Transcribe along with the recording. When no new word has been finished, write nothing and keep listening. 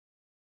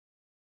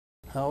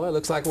Oh, it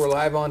looks like we're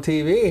live on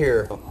TV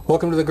here.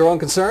 Welcome to the Growing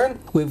Concern.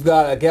 We've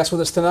got a guest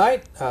with us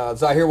tonight,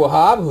 Zaher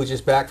Wahab, who's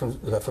just back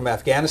from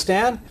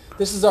Afghanistan.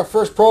 This is our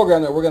first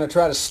program that we're going to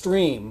try to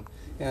stream.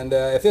 And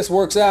if this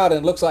works out,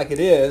 and it looks like it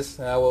is,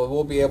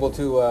 we'll be able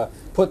to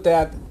put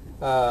that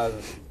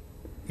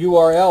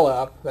URL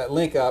up, that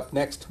link up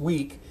next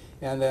week.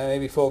 And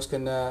maybe folks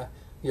can,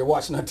 you're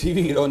watching on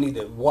TV, you don't need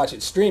to watch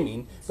it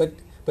streaming.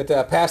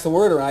 But pass the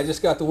word around. I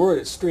just got the word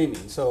it's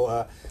streaming.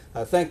 So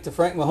thanks to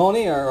Frank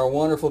Mahoney, our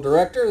wonderful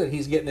director, that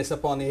he's getting this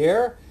up on the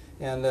air,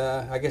 and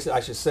I guess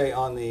I should say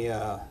on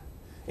the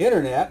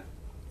internet.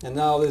 And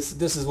now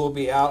this will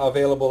be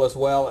available as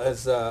well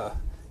as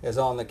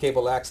on the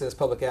cable access,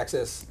 public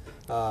access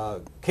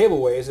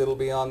cableways. It'll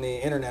be on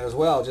the internet as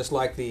well, just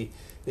like the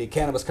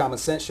Cannabis Common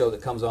Sense show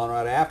that comes on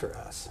right after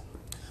us.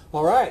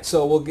 All right,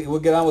 so we'll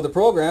get on with the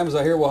program.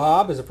 Zaher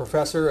Wahab is a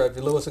professor at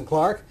Lewis and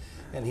Clark,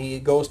 and he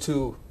goes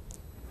to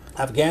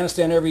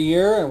Afghanistan every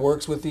year and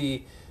works with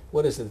the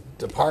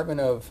Department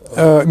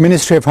of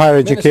Ministry of Higher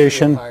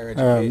Education, right.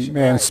 and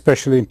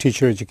especially in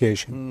teacher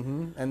education.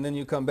 Mm-hmm. And then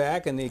you come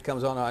back, and he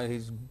comes on.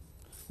 He's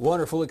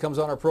wonderful. He comes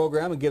on our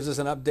program and gives us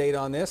an update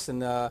on this,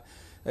 and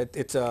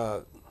it's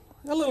a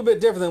little bit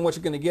different than what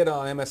you're going to get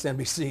on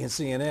MSNBC and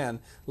CNN,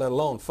 let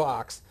alone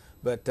Fox.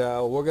 But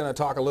we're going to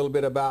talk a little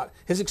bit about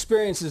his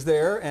experiences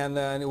there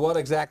and what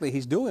exactly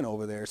he's doing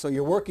over there. So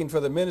you're working for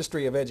the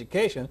Ministry of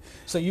Education,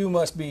 so you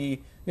must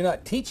be, you're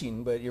not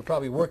teaching, but you're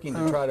probably working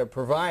to try to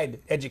provide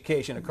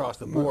education across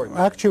the board.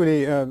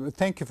 Actually,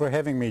 thank you for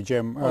having me,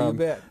 Jim. Oh, you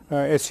bet.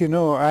 As you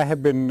know, I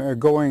have been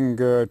going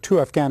to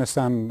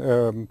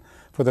Afghanistan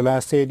for the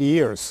last 8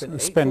 years.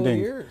 It's been 8 full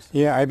years.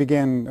 Yeah, I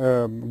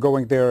began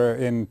going there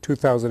in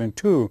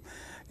 2002.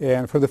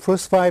 And for the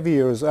first 5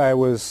 years, I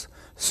was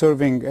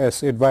serving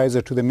as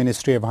advisor to the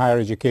Ministry of Higher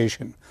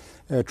Education,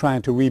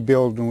 trying to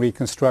rebuild and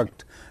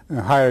reconstruct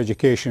higher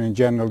education in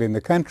general in the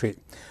country.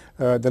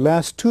 The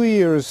last 2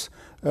 years,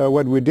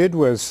 what we did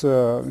was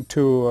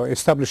to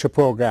establish a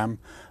program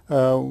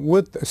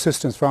with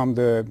assistance from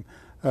the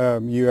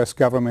U.S.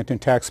 government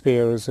and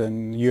taxpayers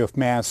and U of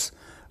Mass,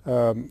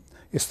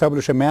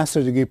 establish a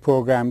master's degree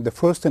program, the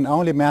first and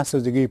only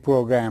master's degree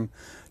program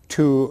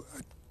to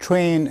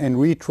train and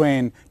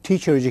retrain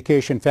teacher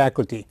education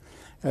faculty.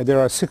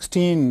 There are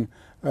 16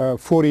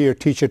 4-year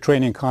teacher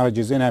training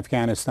colleges in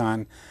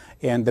Afghanistan,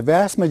 and the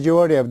vast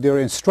majority of their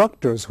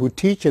instructors who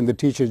teach in the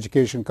teacher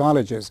education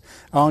colleges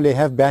only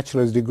have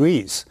bachelor's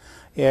degrees,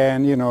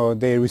 and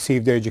they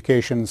received their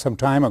education some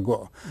time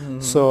ago. Mm-hmm.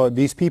 So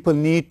these people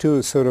need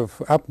to sort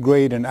of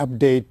upgrade and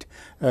update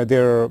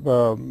their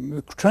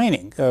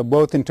training,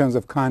 both in terms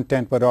of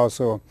content but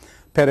also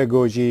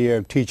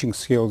pedagogy, teaching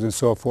skills and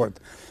so forth.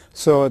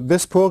 So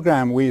this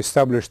program we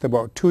established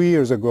about 2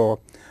 years ago.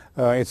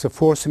 It's a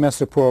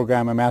 4-semester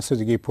program, a master's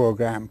degree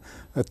program,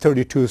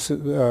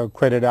 32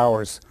 credit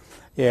hours.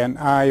 And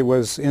I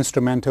was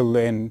instrumental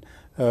in,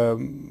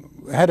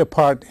 had a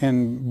part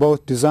in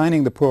both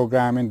designing the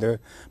program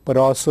but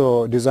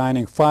also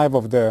designing 5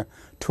 of the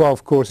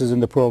 12 courses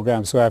in the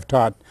program. So I've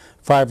taught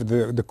 5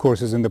 of the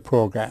courses in the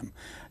program.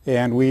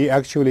 And we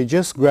actually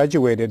just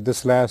graduated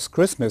this last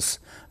Christmas,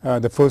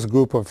 the first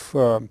group of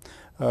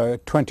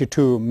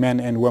 22 men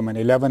and women,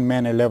 11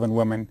 men, 11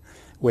 women.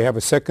 We have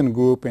a second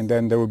group, and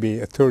then there will be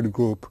a third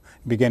group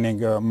beginning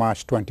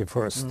March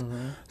 21st.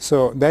 Mm-hmm.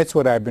 So that's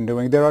what I've been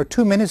doing. There are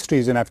 2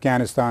 ministries in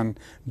Afghanistan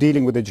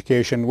dealing with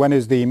education. One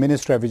is the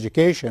Ministry of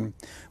Education,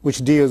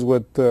 which deals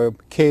with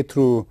K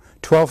through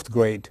 12th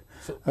grade.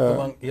 So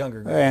among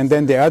younger grades. And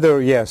then the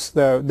other, yes,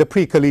 the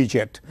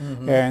pre-collegiate.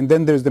 Mm-hmm. And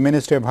then there's the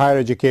Ministry of Higher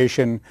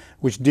Education,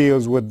 which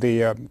deals with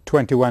the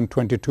 21,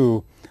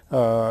 22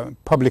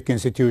 public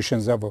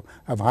institutions of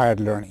higher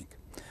learning.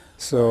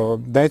 So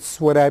that's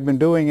what I've been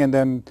doing, and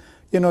then,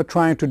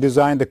 trying to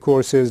design the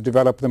courses,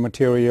 develop the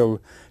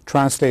material,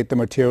 translate the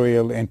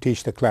material, and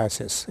teach the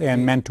classes,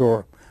 and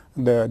mentor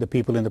the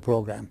people in the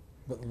program.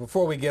 But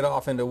before we get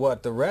off into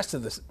what the rest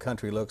of the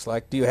country looks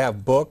like, do you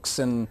have books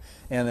and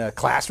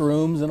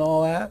classrooms and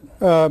all that?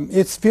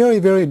 It's very,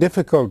 very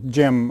difficult,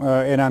 Jim,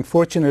 and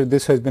unfortunately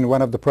this has been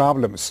one of the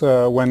problems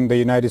when the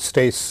United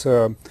States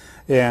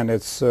and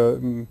its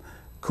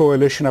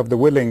coalition of the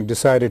willing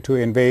decided to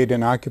invade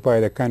and occupy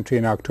the country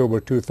in October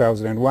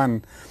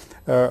 2001.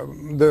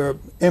 The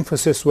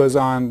emphasis was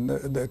on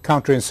the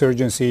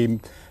counterinsurgency,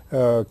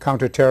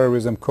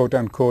 counterterrorism, quote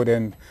unquote,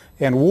 and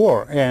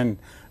war. And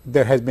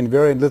there has been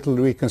very little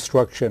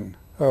reconstruction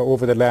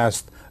over the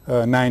last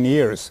 9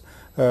 years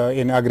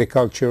in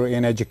agriculture,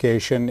 in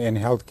education, in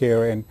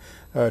healthcare, and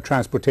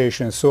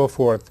transportation, and so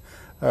forth.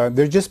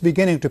 They're just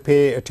beginning to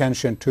pay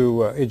attention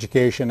to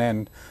education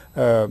and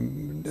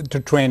to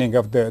training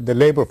of the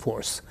labor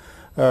force.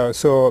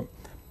 So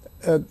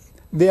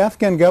the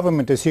Afghan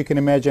government, as you can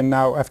imagine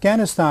now,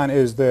 Afghanistan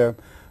is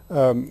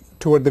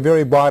toward the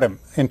very bottom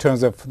in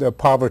terms of the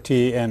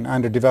poverty and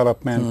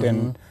underdevelopment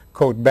and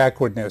quote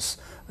backwardness.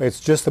 It's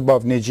just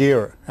above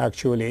Niger,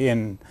 actually,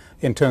 in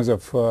terms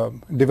of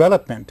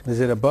development. Is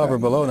it above or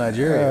below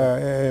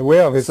Nigeria?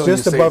 Well, it's So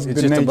just you say above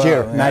it's the just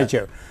Niger. above, yeah.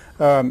 Niger.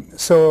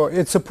 So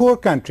it's a poor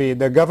country.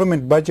 The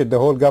government budget, the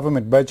whole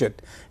government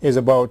budget, is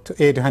about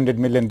 $800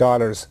 million.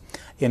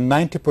 And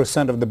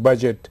 90% of the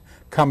budget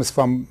comes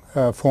from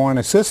foreign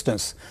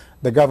assistance.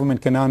 The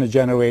government can only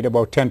generate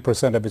about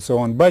 10% of its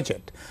own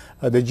budget.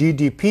 The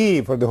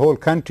GDP for the whole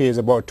country is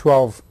about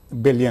 $12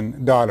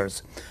 billion.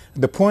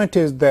 The point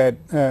is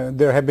that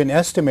there have been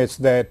estimates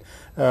that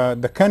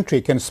the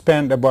country can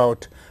spend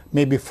about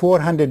maybe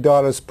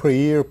 $400 per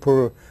year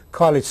per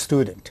college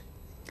student.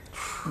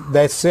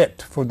 That's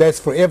it. That's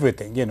for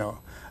everything, you know.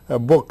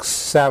 Books,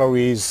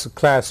 salaries,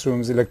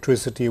 classrooms,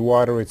 electricity,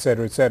 water,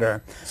 etc.,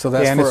 etc. So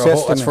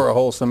that's for a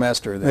whole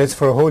semester then. It's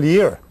for a whole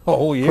year. A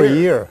whole year. Per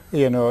year,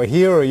 you know.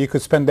 Here you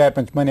could spend that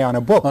much money on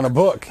a book. On a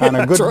book. On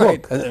a good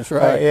book. That's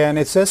right. And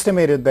it's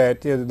estimated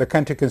that the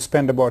country can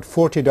spend about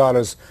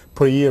 $40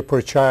 per year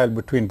per child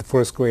between the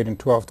first grade and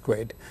 12th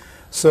grade.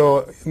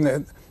 So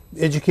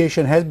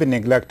education has been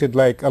neglected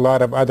like a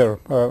lot of other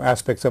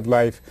aspects of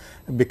life,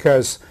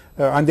 because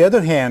on the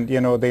other hand,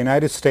 you know, the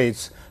United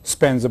States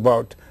spends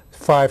about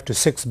 $5 to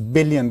 $6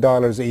 billion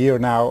a year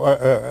now,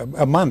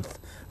 a month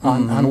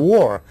on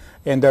war.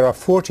 And there are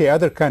 40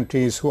 other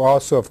countries who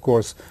also, of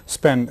course,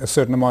 spend a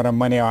certain amount of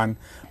money on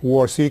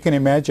war. So you can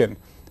imagine,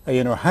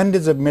 you know,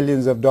 hundreds of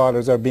millions of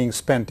dollars are being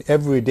spent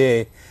every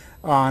day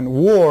on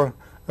war,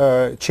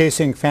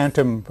 chasing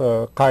phantom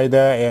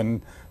Qaeda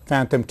and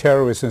phantom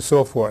terrorists and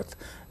so forth.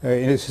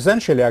 It's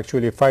essentially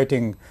actually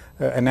fighting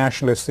a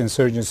nationalist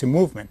insurgency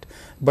movement,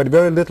 but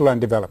very little on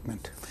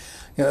development.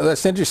 You know,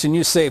 that's interesting.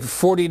 You say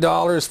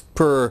 $40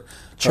 per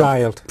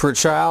child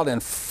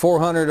and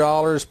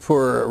 $400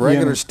 per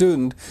regular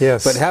student.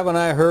 Yes. But haven't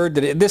I heard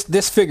that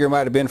this figure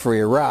might have been for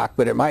Iraq,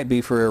 but it might be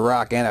for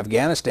Iraq and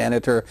Afghanistan.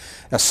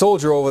 A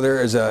soldier over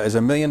there is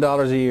 $1 million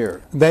a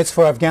year. That's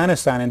for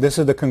Afghanistan, and this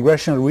is the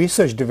Congressional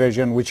Research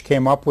Division which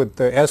came up with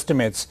the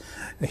estimates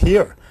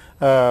here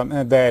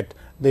that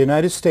the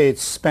United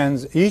States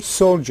spends, each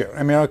soldier,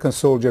 American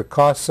soldier,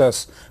 costs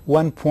us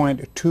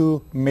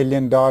 $1.2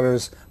 million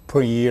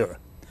per year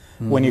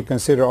when you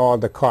consider all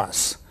the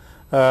costs.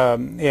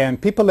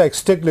 And people like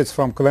Stiglitz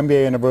from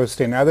Columbia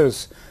University and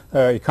others,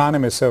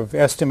 economists, have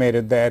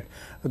estimated that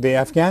the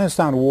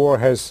Afghanistan war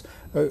has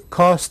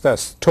cost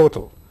us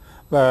total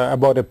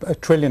about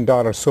 $1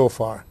 trillion so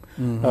far.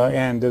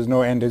 And there's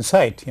no end in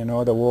sight. You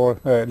know, the war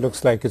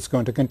looks like it's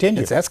going to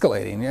continue. It's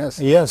escalating, yes.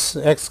 Yes,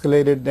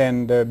 escalated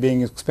and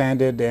being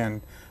expanded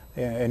and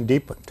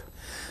deepened.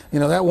 You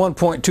know, that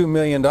 $1.2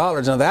 million,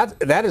 now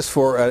that is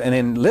for an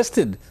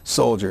enlisted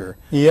soldier.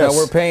 Yes. Now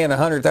we're paying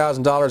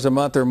 $100,000 a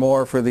month or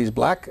more for these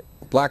Blackwater,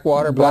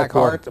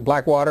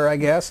 I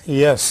guess.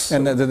 Yes.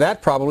 And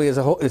that probably is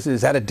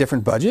that a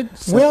different budget?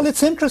 Well,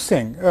 it's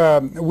interesting.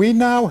 We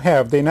now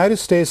have, the United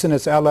States and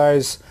its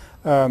allies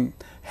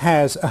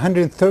has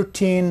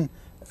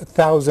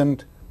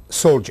 113,000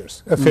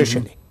 soldiers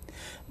officially.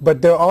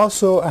 But there are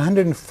also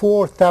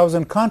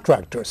 104,000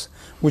 contractors,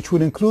 which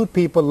would include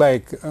people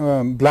like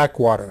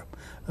Blackwater,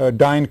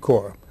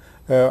 DynCorp,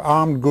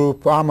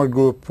 Armored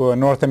Group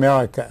North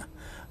America.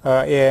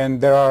 And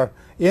there are,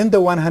 in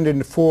the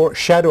 104,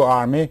 Shadow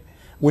Army,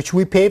 which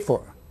we pay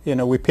for. You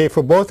know, we pay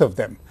for both of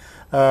them.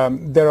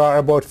 There are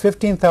about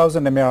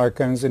 15,000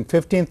 Americans and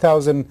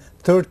 15,000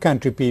 third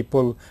country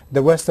people.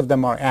 The rest of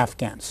them are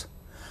Afghans.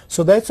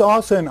 So that's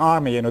also an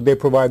army. You know, they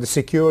provide the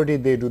security,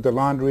 they do the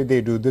laundry,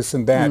 they do this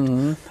and that,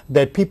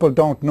 that people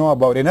don't know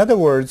about. In other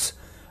words,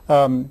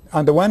 on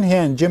the one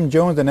hand, Jim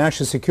Jones, the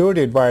National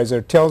Security Advisor,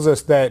 tells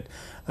us that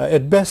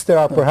at best there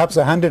are perhaps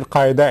 100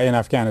 Qaeda in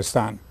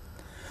Afghanistan.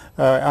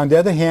 On the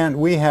other hand,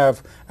 we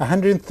have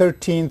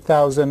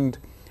 113,000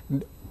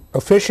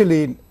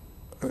 officially,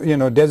 you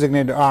know,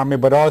 designated army,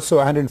 but also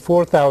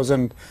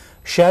 104,000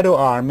 shadow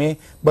army,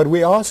 but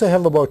we also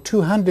have about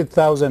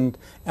 200,000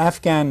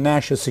 Afghan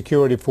national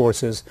security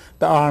forces,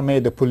 the army,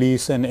 the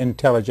police, and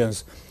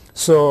intelligence.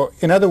 So,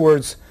 in other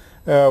words,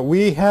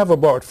 we have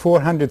about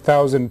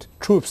 400,000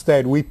 troops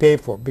that we pay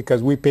for,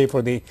 because we pay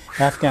for the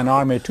Afghan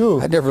army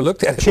too. I never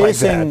looked at it like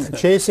that.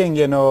 Chasing,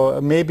 you know,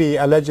 maybe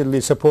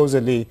allegedly,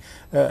 supposedly,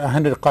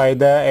 100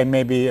 Qaeda and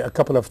maybe a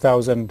couple of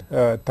thousand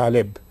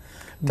Talib.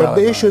 But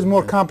the issue is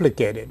more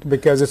complicated,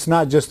 because it's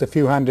not just a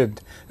few thousand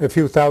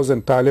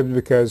Talibs,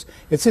 because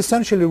it's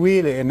essentially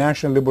really a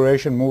national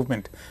liberation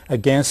movement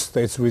against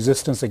its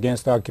resistance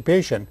against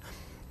occupation.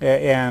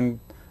 And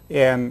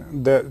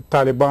the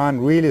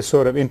Taliban really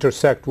sort of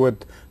intersect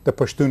with the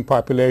Pashtun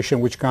population,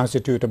 which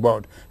constitute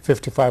about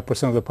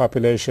 55% of the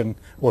population,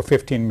 or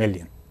 15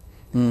 million.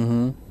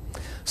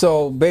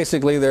 So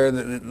basically,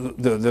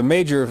 the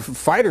major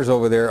fighters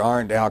over there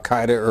aren't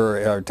Al-Qaeda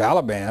or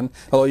Taliban,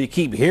 although you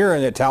keep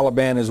hearing that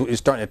Taliban is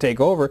starting to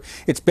take over.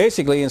 It's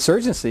basically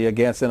insurgency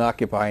against an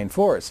occupying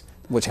force,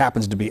 which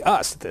happens to be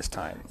us at this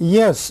time.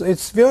 Yes,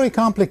 it's very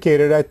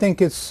complicated. I think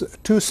it's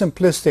too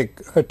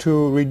simplistic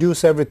to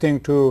reduce everything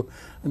to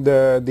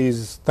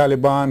these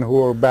Taliban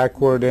who are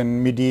backward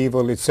and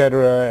medieval,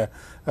 etc.,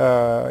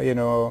 you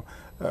know,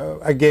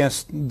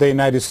 against the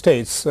United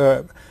States.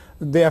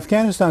 The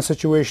Afghanistan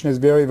situation is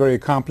very, very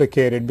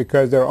complicated,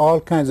 because there are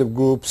all kinds of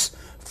groups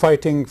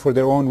fighting for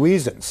their own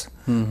reasons.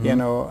 You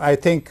know, I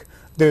think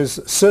there's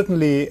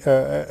certainly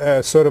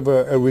a sort of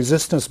a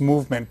resistance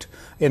movement,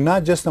 and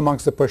not just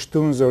amongst the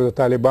Pashtuns or the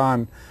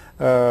Taliban,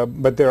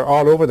 but they're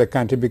all over the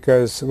country,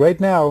 because right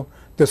now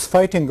there's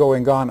fighting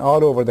going on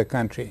all over the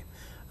country.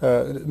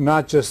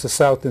 Not just the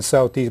south and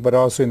southeast, but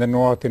also in the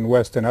north and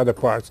west and other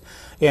parts.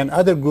 And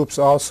other groups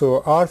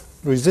also are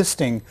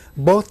resisting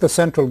both the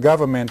central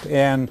government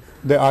and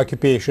the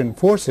occupation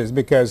forces,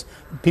 because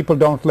people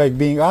don't like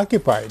being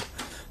occupied.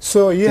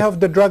 So you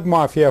have the drug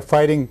mafia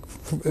fighting,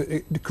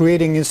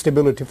 creating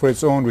instability for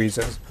its own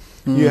reasons.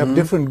 You have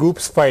different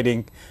groups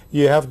fighting.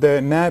 You have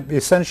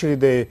essentially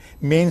the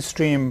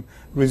mainstream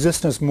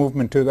resistance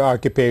movement to the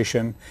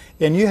occupation,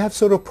 and you have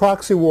sort of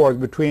proxy wars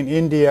between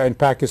India and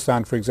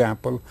Pakistan, for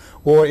example,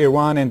 or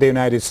Iran and the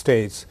United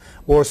States,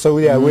 or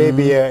Saudi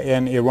Arabia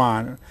and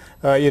Iran.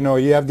 You know,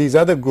 you have these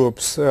other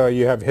groups.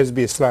 You have Hizb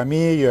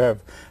Islami, you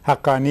have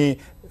Haqqani.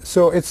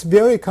 So it's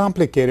very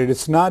complicated.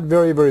 It's not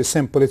very, very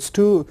simple. It's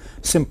too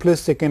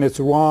simplistic, and it's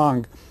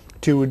wrong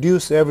to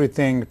reduce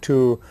everything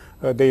to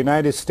the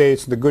United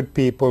States, the good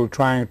people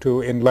trying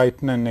to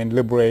enlighten and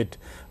liberate,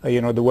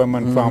 you know, the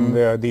women from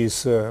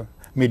these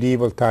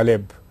medieval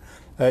Talib.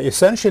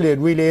 Essentially, it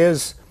really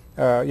is,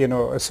 you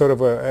know, a sort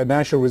of a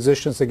national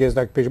resistance against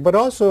occupation. But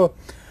also,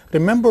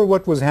 remember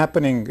what was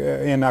happening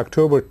in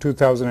October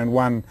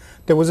 2001.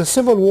 There was a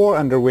civil war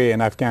underway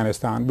in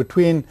Afghanistan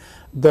between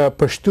the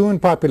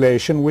Pashtun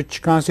population,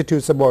 which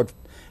constitutes about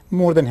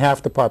more than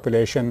half the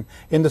population,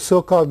 in the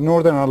so-called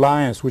Northern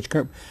Alliance, which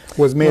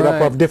was made up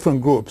of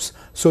different groups.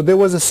 So there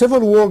was a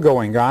civil war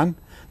going on.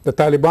 The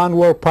Taliban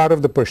were part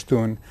of the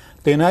Pashtun.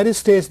 The United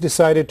States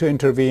decided to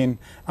intervene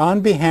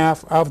on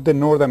behalf of the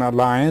Northern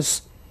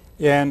Alliance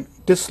and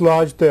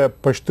dislodge the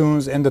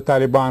Pashtuns and the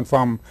Taliban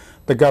from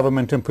the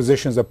government and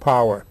positions of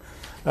power.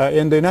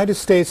 And the United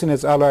States and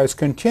its allies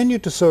continue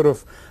to sort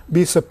of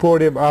be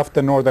supportive of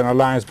the Northern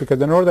Alliance, because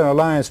the Northern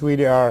Alliance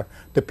really are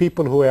the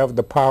people who have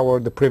the power,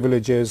 the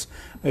privileges,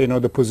 you know,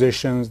 the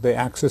positions, the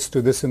access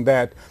to this and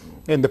that.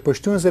 And the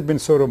Pashtuns have been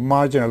sort of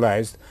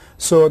marginalized.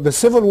 So the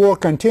civil war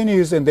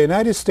continues, and the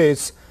United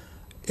States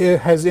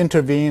has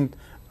intervened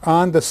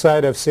on the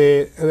side of,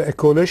 say, a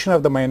coalition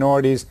of the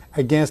minorities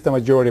against the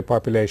majority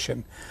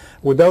population,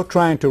 without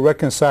trying to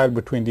reconcile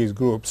between these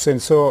groups.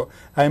 And so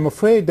I'm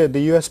afraid that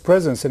the U.S.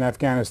 presence in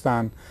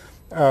Afghanistan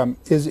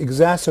is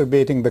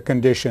exacerbating the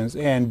conditions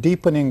and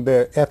deepening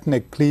the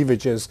ethnic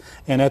cleavages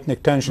and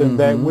ethnic tension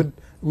that would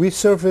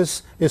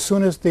resurface as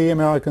soon as the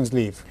Americans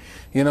leave.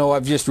 You know,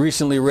 I've just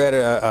recently read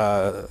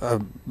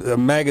a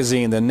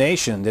magazine, The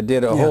Nation, that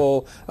did a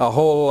whole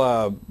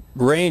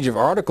range of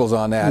articles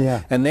on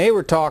that, and they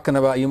were talking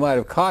about, you might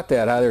have caught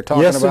that, how they're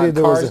talking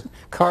about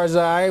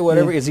Karzai,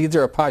 whatever, is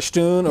either a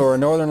Pashtun or a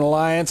Northern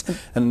Alliance,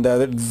 and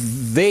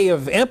they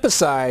have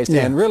emphasized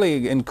and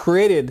really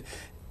created,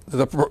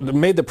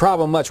 made the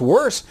problem much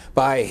worse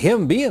by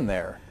him being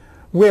there.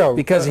 Well,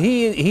 because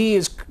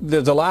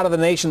there's a lot of the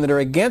nation that are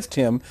against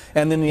him,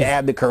 and then you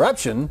add the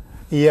corruption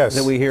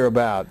that we hear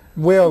about.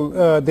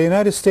 Well, the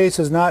United States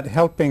is not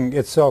helping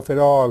itself at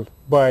all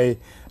by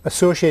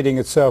associating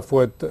itself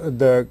with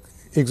the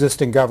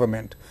existing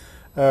government.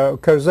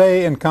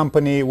 Karzai and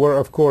company were,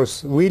 of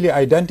course, really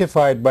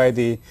identified by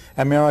the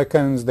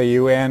Americans, the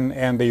UN,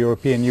 and the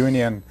European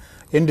Union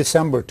in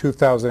December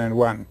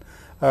 2001.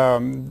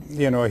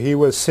 You know, he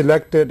was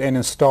selected and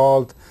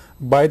installed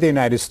by the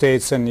United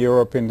States and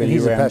Europe in the UN.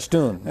 He's a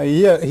Pashtun.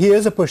 Yeah, he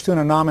is a Pashtun,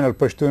 a nominal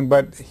Pashtun,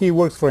 but he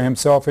works for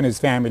himself and his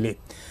family.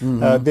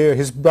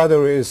 His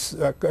brother is,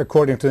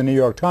 according to the New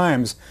York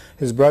Times,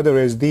 his brother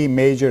is the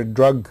major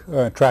drug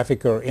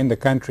trafficker in the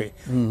country.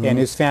 And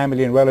his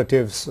family and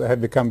relatives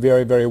have become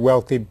very, very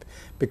wealthy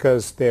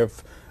because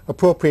they've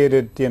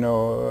appropriated, you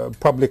know,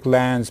 public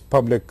lands,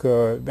 public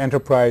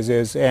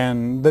enterprises,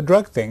 and the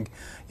drug thing,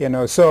 you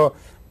know. So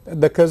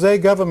the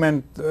Karzai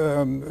government,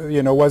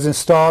 you know, was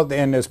installed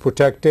and is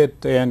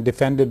protected and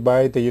defended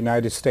by the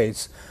United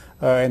States.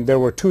 And there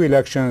were two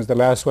elections, the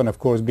last one, of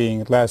course,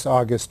 being last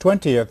August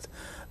 20th,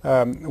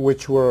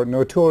 which were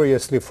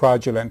notoriously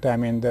fraudulent. I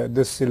mean,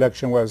 this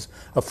election was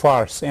a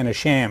farce and a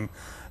sham.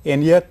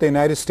 And yet the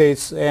United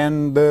States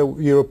and the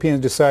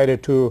Europeans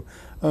decided to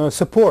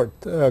support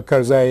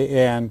Karzai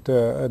and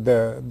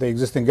the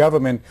existing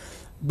government.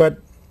 But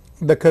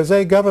the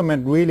Karzai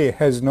government really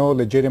has no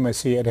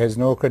legitimacy. It has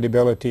no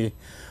credibility.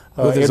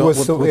 It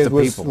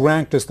was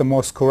ranked as the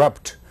most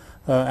corrupt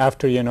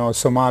after, you know,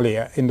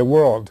 Somalia in the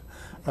world.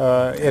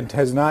 It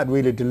has not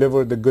really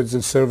delivered the goods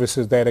and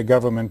services that a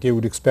government, you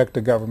would expect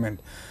a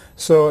government.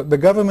 So the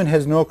government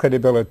has no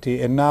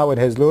credibility, and now it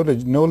has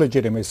no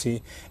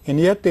legitimacy, and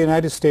yet the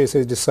United States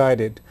has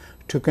decided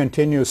to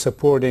continue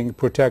supporting,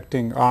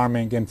 protecting,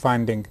 arming, and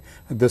funding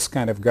this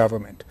kind of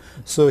government.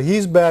 So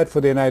he's bad for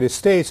the United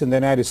States, and the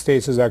United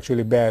States is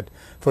actually bad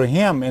for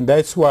him, and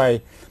that's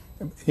why,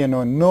 you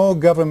know, no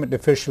government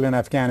official in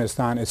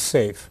Afghanistan is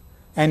safe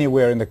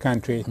anywhere in the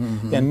country,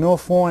 and no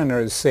foreigner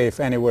is safe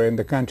anywhere in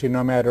the country,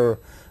 no matter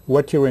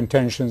what your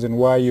intentions and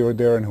why you're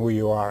there and who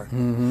you are.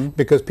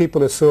 Because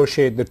people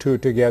associate the two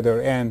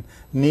together, and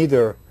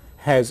neither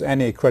has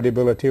any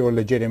credibility or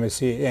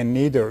legitimacy, and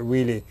neither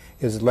really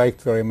is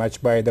liked very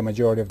much by the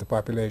majority of the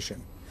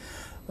population.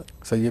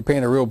 So you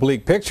paint a real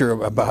bleak picture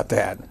about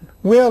that.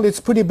 Well, it's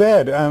pretty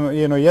bad.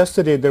 You know,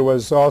 yesterday there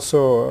was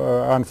also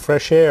on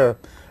Fresh Air,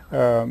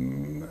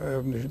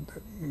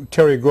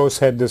 Terry Gross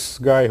had this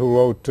guy who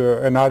wrote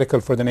an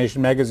article for The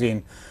Nation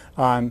magazine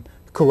on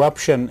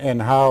corruption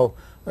and how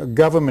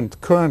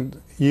current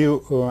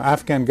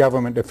Afghan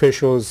government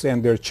officials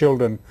and their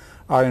children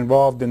are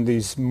involved in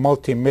these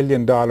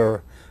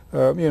multi-million-dollar,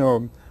 you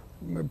know,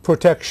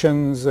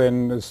 protections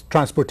and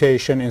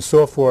transportation and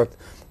so forth.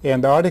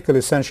 And the article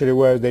essentially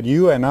was that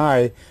you and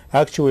I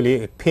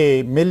actually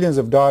pay millions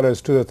of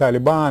dollars to the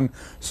Taliban,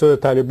 so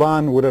the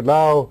Taliban would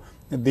allow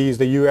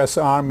the U.S.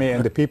 Army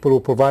and the people who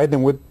provide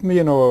them with,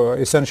 you know,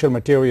 essential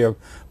material,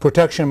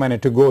 protection money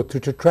to go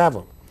to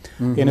travel.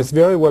 Mm-hmm. And it's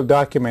very well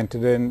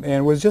documented, and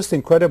it was just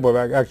incredible,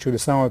 actually,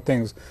 some of the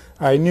things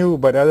I knew,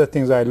 but other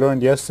things I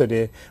learned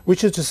yesterday,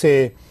 which is to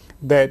say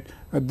that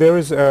there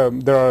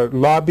are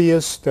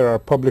lobbyists, there are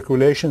public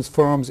relations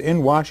firms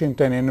in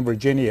Washington and in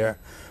Virginia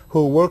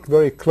who work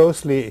very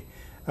closely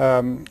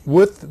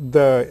with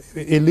the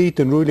elite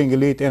and ruling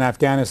elite in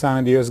Afghanistan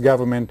and the U.S.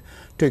 government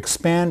to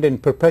expand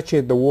and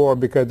perpetuate the war,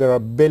 because there are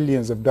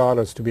billions of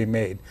dollars to be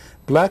made.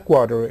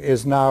 Blackwater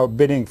is now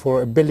bidding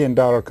for $1 billion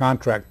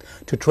contract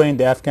to train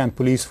the Afghan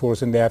police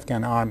force and the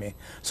Afghan army.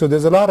 So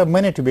there's a lot of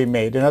money to be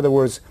made. In other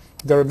words,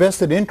 there are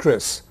vested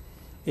interests,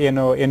 you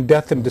know, in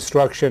death and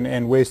destruction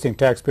and wasting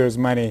taxpayers'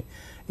 money.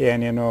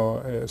 And, you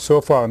know, so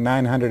far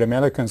 900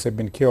 Americans have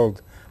been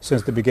killed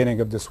since the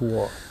beginning of this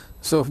war.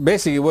 So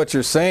basically what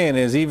you're saying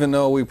is, even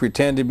though we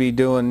pretend to be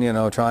doing, you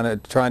know, trying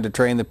to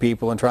train the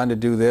people and trying to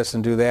do this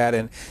and do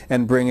that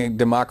and bring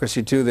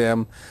democracy to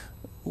them,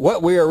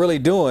 what we are really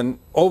doing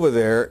over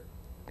there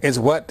is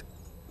what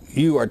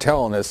you are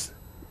telling us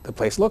the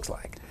place looks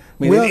like.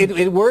 I mean, well,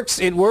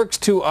 it works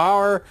to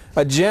our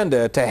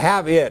agenda to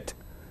have it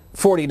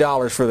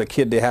 $40 for the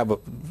kid to have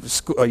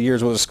a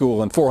year's worth of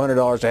school and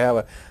 $400 to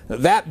have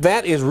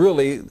that is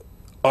really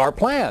our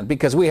plan,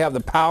 because we have the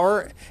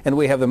power and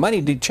we have the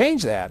money to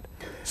change that.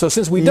 So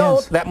since we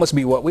don't, that must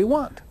be what we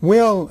want.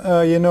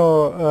 Well, you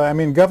know, I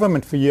mean,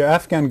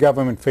 Afghan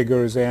government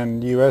figures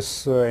and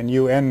U.S. And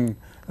UN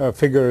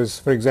figures,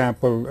 for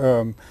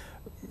example,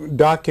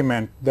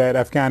 document that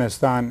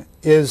Afghanistan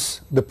is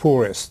the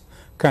poorest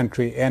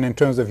country, and in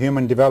terms of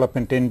Human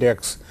Development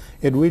Index,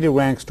 it really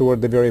ranks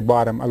toward the very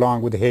bottom,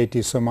 along with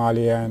Haiti,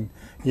 Somalia, and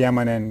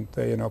Yemen, and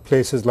you know,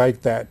 places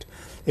like that.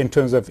 In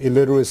terms of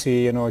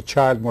illiteracy, you know,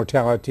 child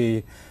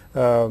mortality,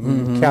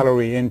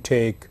 calorie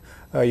intake,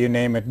 you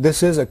name it.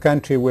 This is a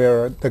country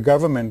where the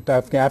government,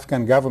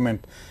 Afghan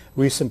government,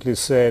 recently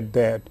said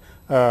that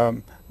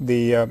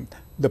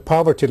the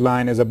poverty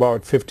line is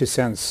about 50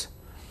 cents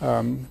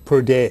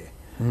per day.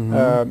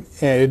 And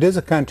it is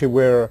a country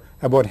where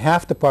about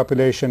half the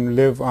population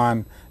live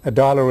on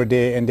 $1 a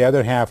day, and the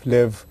other half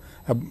live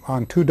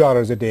on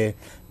 $2 a day.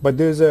 But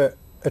there's a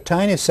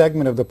tiny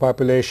segment of the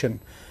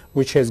population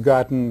which has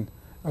gotten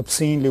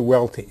obscenely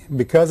wealthy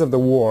because of the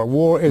war.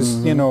 War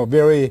is, you know,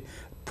 very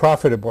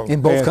profitable.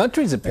 In both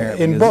countries,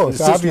 apparently. In both,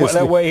 it's obviously.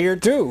 That way here,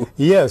 too.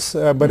 Yes,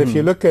 but if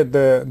you look at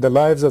the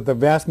lives of the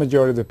vast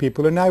majority of the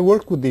people, and I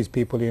work with these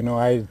people, you know,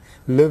 I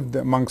lived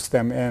amongst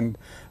them, and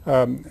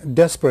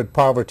desperate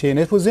poverty. And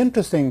it was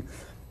interesting,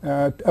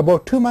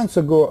 about 2 months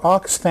ago,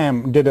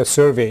 Oxfam did a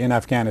survey in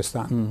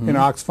Afghanistan. You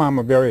know, Oxfam,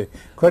 a very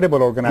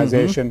credible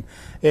organization,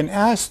 and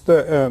asked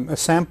a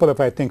sample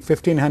of, I think,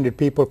 1,500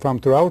 people from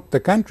throughout the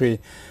country,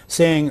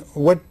 saying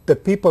what the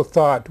people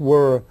thought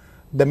were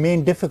the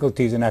main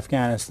difficulties in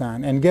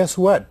Afghanistan. And guess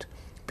what?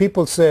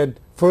 People said,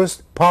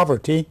 first,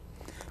 poverty;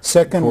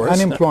 second,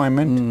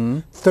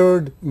 unemployment;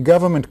 third,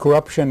 government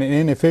corruption and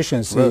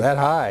inefficiency. Well, that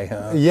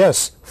high.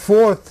 Yes.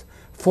 Fourth,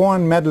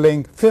 foreign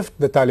meddling; fifth,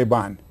 the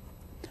Taliban.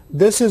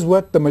 This is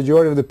what the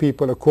majority of the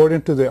people,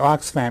 according to the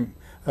Oxfam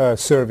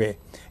survey,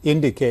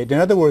 indicate. In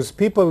other words,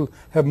 people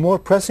have more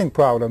pressing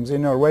problems. You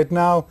know, right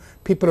now,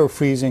 people are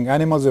freezing,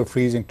 animals are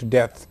freezing to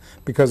death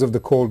because of the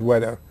cold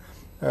weather.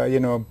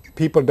 You know,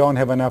 people don't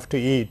have enough to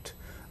eat.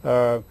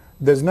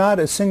 There's not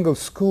a single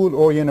school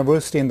or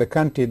university in the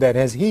country that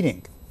has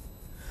heating.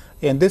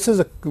 And this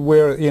is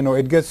where, you know,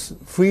 it gets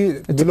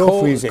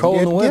below freezing.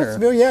 Cold in the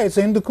winter. Yeah, it's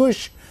Hindu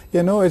Kush.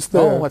 You know, it's the...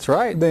 Oh, that's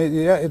right.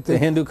 The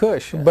Hindu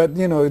Kush. Yeah. But,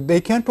 you know,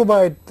 they can't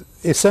provide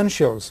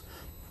essentials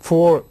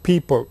for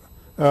people.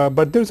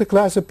 But there's a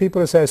class of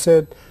people, as I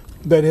said,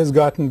 that has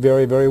gotten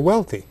very, very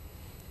wealthy.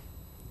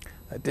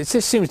 It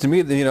just seems to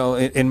me that, you know,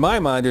 in my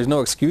mind, there's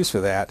no excuse for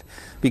that,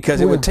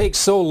 because it would take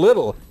so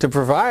little to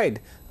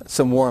provide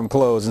some warm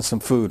clothes and some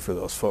food for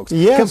those folks,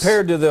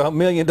 compared to the $1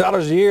 million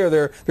a year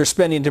they're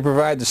spending to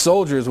provide the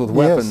soldiers with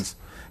weapons.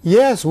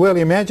 Yes, well,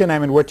 imagine, I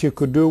mean, what you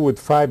could do with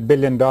 $5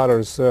 billion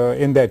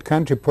in that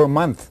country per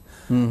month.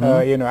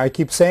 You know, I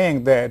keep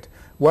saying that,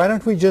 why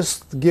don't we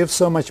just give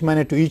so much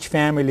money to each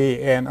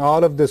family, and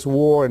all of this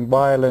war and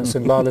violence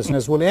and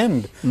lawlessness will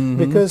end?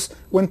 Because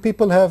when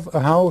people have a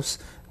house,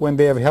 when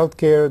they have health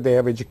care, they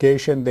have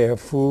education, they have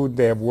food,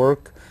 they have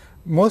work,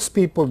 most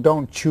people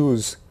don't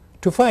choose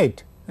to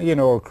fight,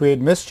 or create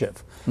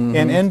mischief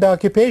and end the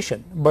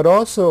occupation. But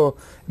also,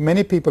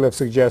 many people have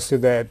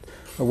suggested that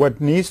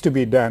what needs to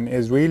be done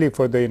is really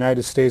for the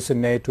United States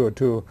and NATO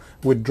to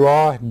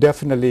withdraw,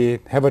 definitely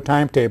have a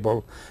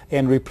timetable,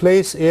 and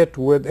replace it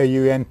with a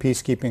UN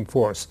peacekeeping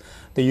force.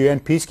 The UN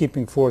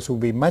peacekeeping force will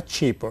be much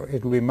cheaper,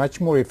 it will be much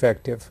more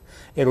effective,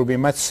 it will be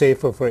much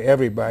safer for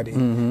everybody,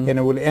 and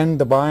it will end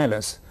the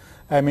violence.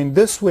 I mean,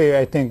 this way,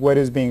 I think what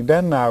is being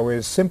done now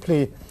is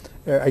simply,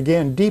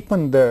 again,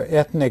 deepen the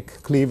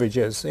ethnic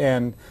cleavages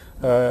and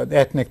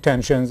ethnic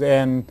tensions,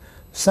 and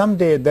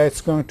someday that's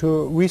going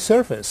to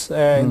resurface.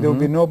 There will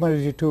be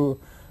nobody to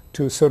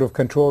sort of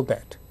control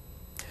that.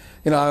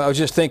 I was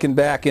just thinking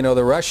back,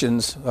 the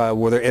Russians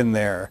were in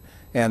there,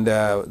 and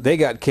they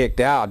got kicked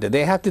out. Did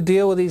they have to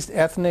deal with these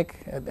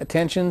ethnic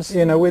tensions?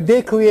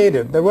 They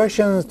created, the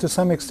Russians to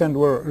some extent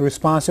were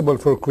responsible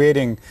for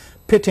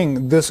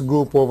pitting this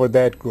group over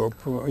that group.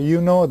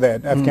 You know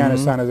that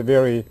Afghanistan is a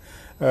very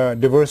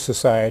diverse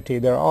society.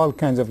 There are all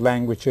kinds of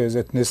languages,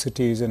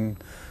 ethnicities, and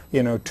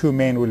two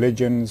main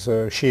religions,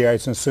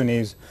 Shiites and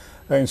Sunnis,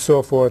 and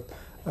so forth.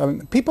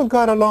 People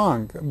got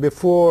along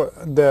before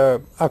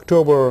the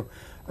October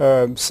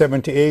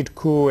 78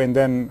 coup, and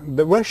then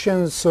the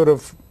Russians sort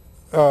of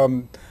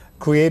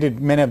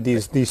created many of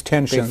these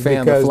tensions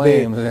because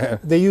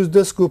they used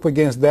this group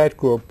against that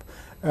group,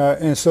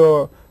 and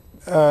so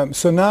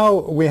now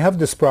we have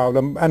this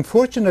problem.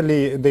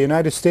 Unfortunately, the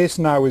United States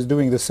now is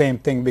doing the same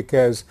thing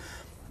because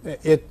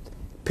it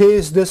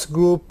pays this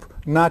group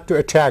not to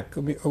attack.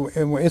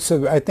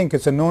 I think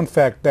it's a known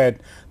fact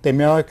that the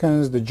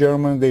Americans, the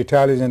Germans, the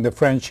Italians, and the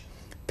French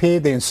pay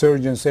the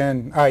insurgents,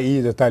 and i.e.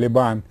 the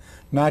Taliban,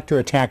 not to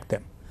attack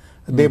them.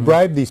 They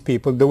bribe these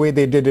people the way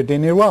they did it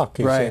in Iraq.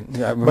 Right.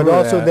 Yeah, but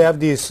also they have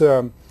these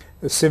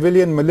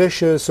civilian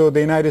militias, so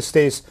the United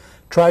States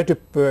try to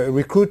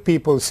recruit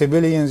people,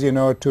 civilians,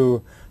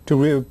 to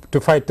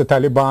fight the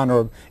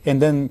Taliban,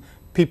 and then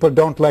people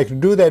don't like to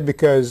do that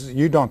because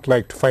you don't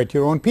like to fight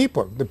your own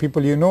people, the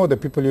people you know, the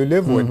people you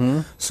live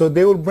with. So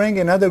they will bring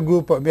another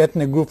group, of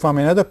ethnic group from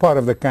another part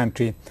of the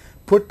country,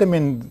 put them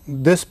in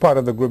this part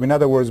of the group. In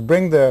other words,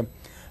 bring the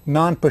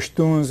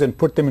non-Pashtuns and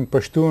put them in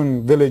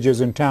Pashtun villages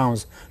and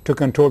towns to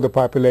control the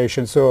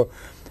population. So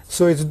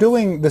it's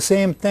doing the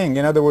same thing.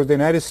 In other words, the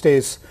United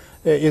States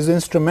is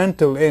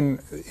instrumental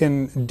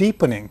in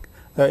deepening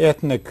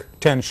ethnic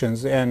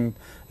tensions and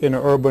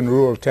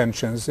urban-rural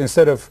tensions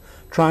instead of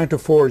trying to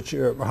forge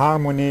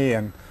harmony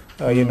and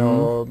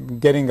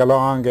getting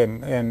along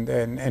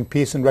and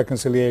peace and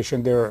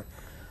reconciliation. They're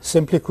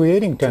simply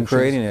creating tensions.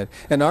 Creating it.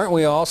 And aren't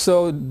we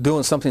also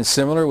doing something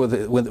similar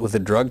with the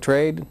drug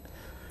trade?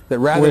 That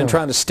rather than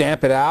trying to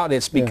stamp it out,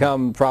 it's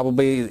become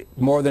probably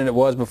more than it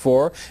was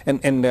before.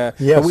 And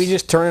yes. Are we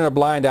just turning a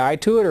blind eye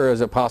to it, or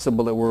is it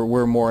possible that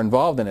we're more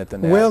involved in it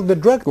than that? Well, the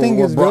drug thing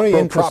is very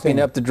interesting. Propping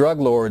up the drug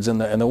lords and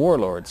the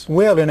warlords.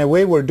 Well, in a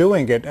way, we're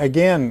doing it.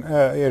 Again,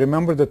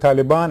 remember the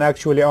Taliban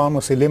actually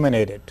almost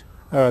eliminated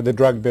the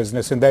drug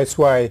business, and that's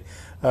why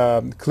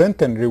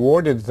Clinton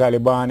rewarded the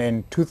Taliban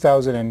in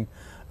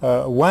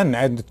 2001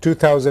 and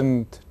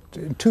 2000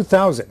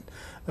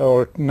 or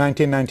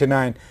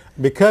 1999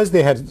 because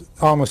they had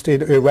almost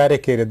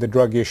eradicated the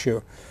drug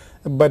issue.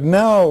 But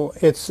now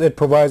it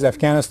provides,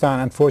 Afghanistan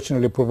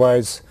unfortunately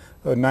provides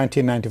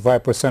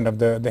 95% of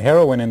the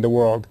heroin in the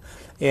world.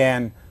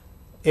 And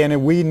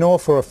we know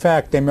for a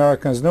fact, the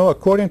Americans know,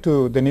 according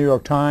to the New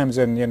York Times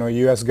and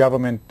U.S.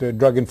 government,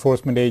 Drug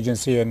Enforcement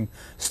Agency and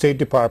State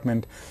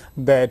Department,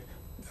 that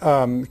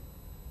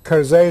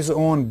Karzai's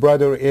own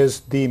brother is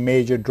the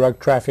major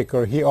drug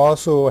trafficker. He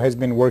also has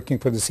been working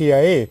for the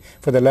CIA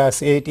for the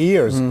last 8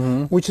 years,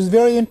 which is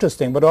very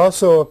interesting. But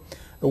also,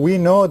 we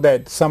know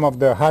that some of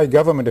the high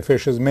government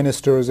officials,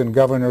 ministers and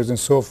governors and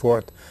so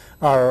forth,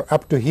 are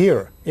up to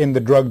here in the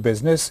drug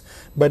business.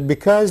 But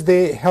because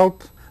they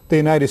help the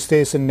United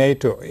States and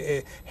NATO,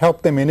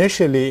 help them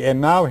initially and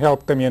now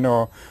help them,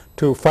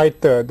 to fight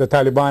the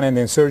Taliban and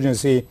the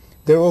insurgency,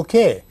 they're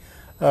okay.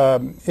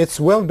 It's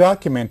well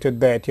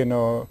documented that,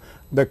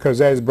 the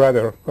Karzai's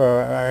brother,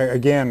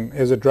 again,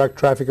 is a drug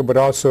trafficker, but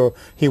also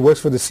he works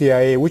for the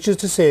CIA, which is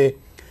to say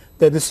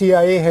that the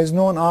CIA has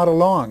known all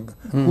along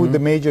who the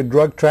major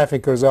drug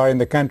traffickers are in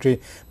the country.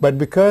 But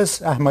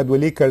because Ahmad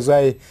Wali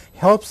Karzai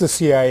helps the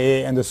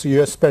CIA and the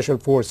U.S. Special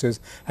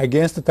Forces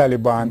against the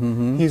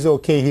Taliban, he's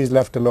okay, he's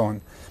left alone.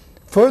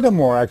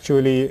 Furthermore,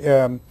 actually,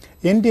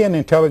 Indian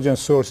intelligence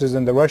sources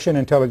and the Russian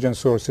intelligence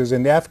sources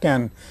and the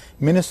Afghan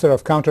Minister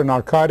of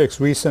Counter-Narcotics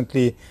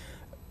recently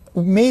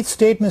made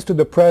statements to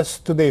the press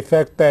to the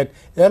effect that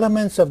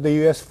elements of the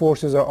U.S.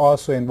 forces are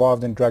also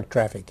involved in drug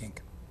trafficking.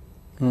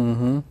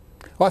 Well,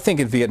 I think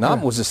in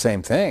Vietnam it was the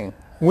same thing.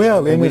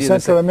 Well, in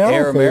Central America,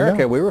 Air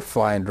America, we were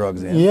flying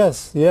drugs in.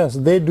 Yes,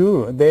 they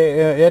do.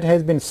 It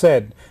has been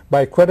said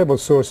by credible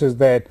sources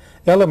that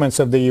elements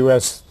of the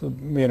U.S.,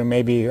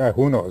 maybe,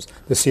 who knows,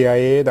 the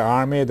CIA, the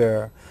Army,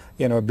 the,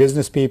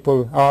 business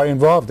people are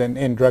involved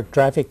in drug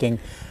trafficking.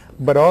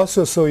 But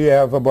also, so you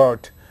have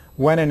about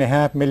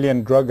 1.5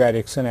 million drug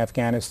addicts in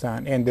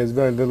Afghanistan, and there's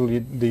very little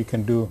you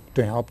can do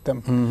to help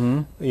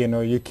them. You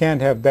know, you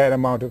can't have that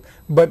amount of,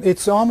 but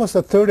it's almost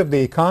a third of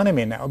the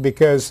economy now,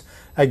 because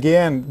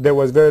again, there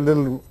was very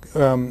little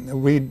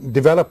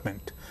redevelopment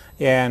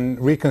and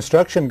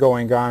reconstruction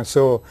going on.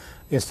 So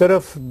instead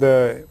of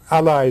the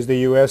allies, the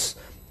U.S.,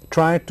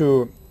 trying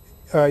to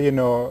you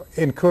know,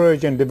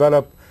 encourage and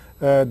develop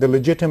the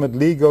legitimate,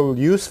 legal,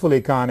 useful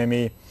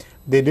economy,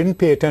 they didn't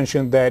pay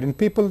attention to that, and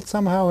people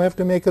somehow have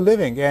to make a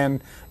living.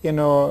 And you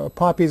know,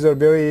 poppies are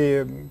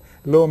very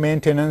low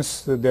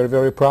maintenance, they're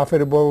very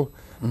profitable,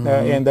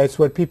 and that's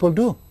what people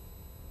do.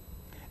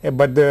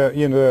 But the,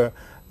 you know,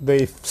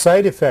 the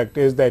side effect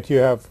is that you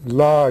have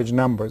large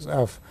numbers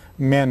of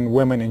men,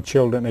 women, and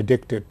children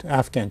addicted,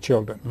 Afghan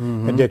children,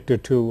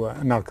 addicted to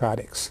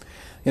narcotics.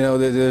 You know,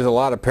 there's a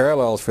lot of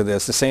parallels for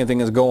this. The same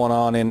thing is going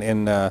on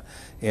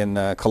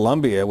in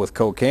Colombia with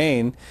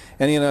cocaine.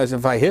 And, you know,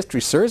 if my history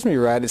serves me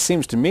right, it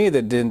seems to me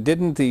that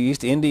didn't the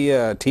East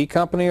India Tea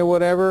Company or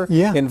whatever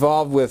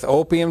involved with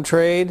opium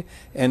trade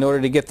in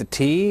order to get the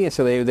tea?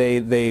 So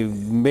they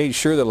made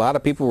sure that a lot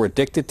of people were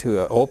addicted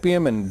to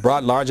opium and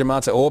brought large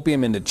amounts of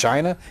opium into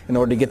China in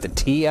order to get the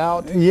tea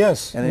out?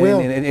 Yes. And, well,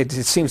 and it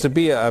seems to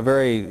be a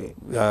very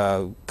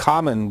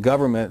common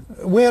government.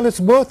 Well,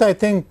 it's both, I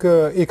think,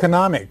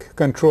 economic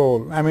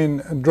control. I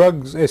mean,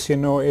 drugs, as you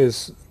know,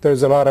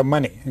 there's a lot of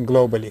money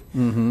globally,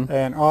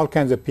 and all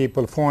kinds of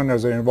people, foreigners,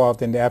 are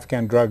involved in the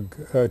Afghan drug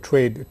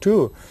trade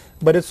too.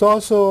 But it's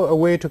also a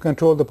way to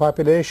control the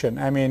population.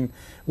 I mean,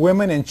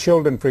 women and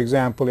children, for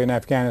example, in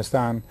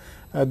Afghanistan,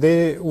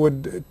 they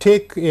would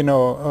take, you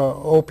know,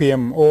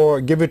 opium or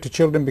give it to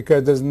children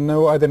because there's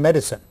no other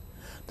medicine.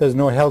 There's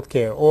no health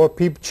care. Or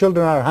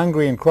children are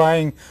hungry and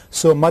crying,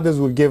 so mothers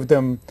would give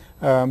them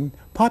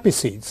poppy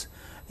seeds.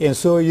 And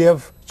so you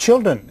have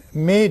children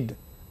made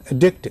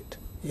addicted,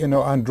 you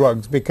know, on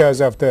drugs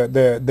because of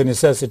the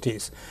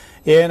necessities.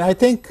 And I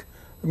think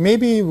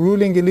maybe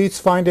ruling elites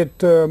find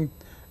it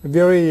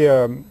very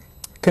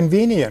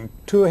convenient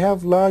to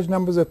have large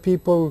numbers of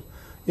people,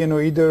 you know,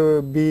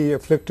 either be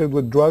afflicted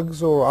with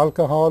drugs or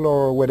alcohol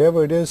or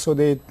whatever it is, so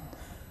they,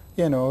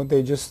 you know,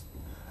 they just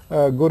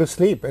go to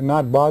sleep and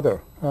not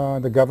bother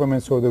the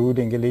governments or the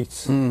ruling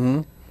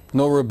elites.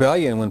 No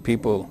rebellion when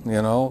people,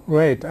 you know.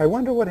 Right. I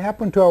wonder what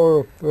happened to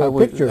our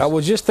pictures. I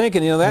was just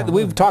thinking, you know, that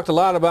we've talked a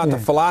lot about the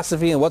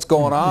philosophy and what's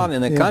going on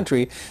in the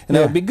country, and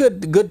it would be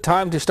good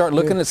time to start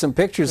looking at some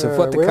pictures of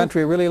what the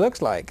country really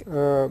looks like.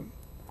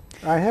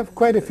 I have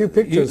quite a few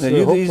pictures.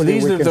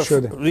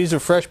 These are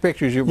fresh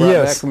pictures you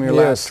brought back from your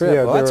last trip.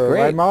 Yeah, well, that's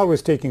great. I'm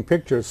always taking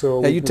pictures,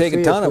 so you take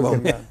a ton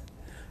of them.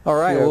 All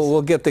right,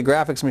 we'll get the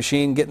graphics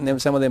machine, getting them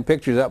some of them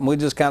pictures up, and we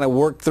just kind of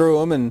work through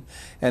them,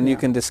 and you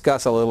can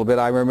discuss a little bit.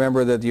 I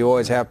remember that you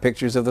always have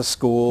pictures of the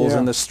schools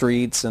and the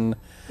streets, and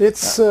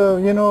it's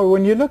you know,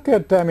 when you look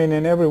at, I mean,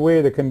 in every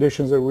way the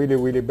conditions are really,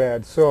 really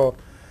bad. So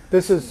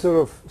this is sort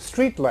of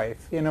street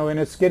life, you know, and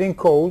it's getting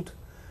cold.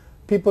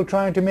 People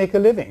trying to make a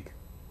living.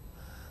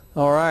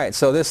 All right,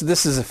 so this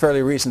is a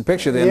fairly recent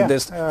picture then.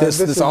 This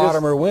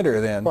autumn or winter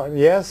then.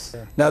 Yes.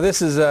 Now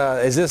this is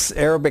this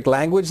Arabic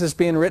language that's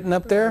being written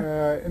up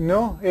there?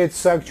 No,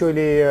 it's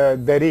actually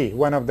Dari,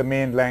 one of the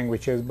main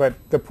languages. But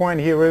the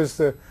point here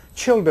is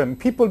children.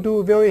 People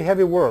do very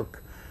heavy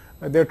work.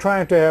 They're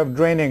trying to have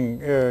draining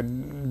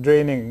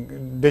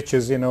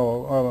ditches, you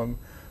know,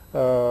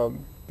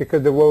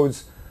 because the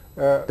roads.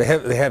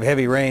 They have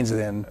heavy rains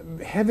then.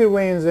 Heavy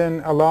rains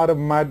and a lot of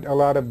mud, a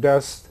lot of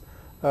dust.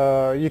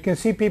 You can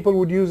see people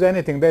would use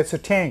anything. That's a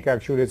tank,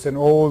 actually. It's an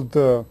old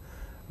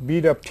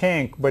beat-up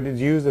tank, but it's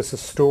used as a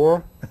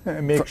store,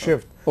 a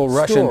makeshift old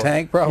Russian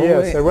tank, probably?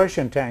 Yes, a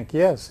Russian tank,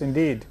 yes,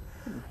 indeed.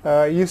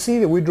 You see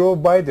that we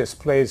drove by this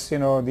place, you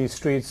know, these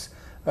streets.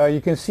 You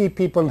can see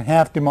people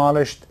half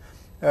demolished.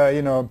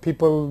 You know,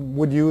 people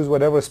would use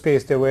whatever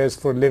space there is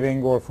for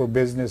living or for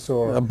business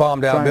or a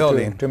bombed-out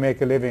building to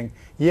make a living.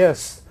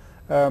 Yes,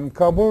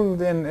 Kabul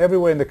and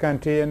everywhere in the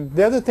country. And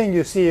the other thing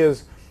you see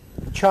is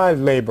child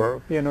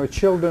labor, you know,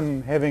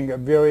 children having a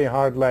very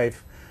hard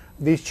life.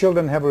 These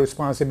children have a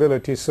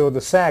responsibility, so the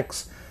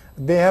sacks,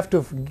 they have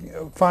to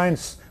find,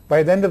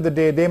 by the end of the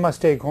day, they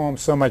must take home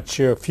so much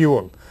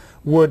fuel,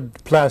 wood,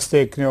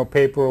 plastic, you know,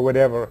 paper or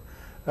whatever.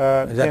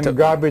 And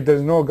garbage,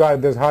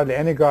 there's hardly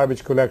any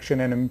garbage collection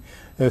in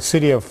a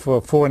city of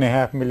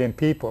 4.5 million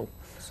people.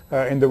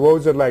 And the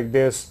roads are like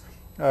this.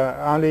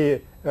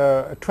 Only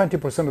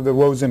 20% of the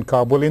roads in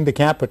Kabul, in the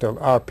capital,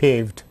 are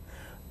paved.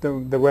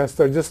 The rest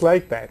are just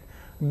like that.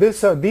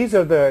 These are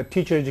the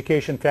teacher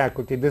education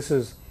faculty. This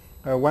is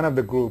one of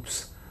the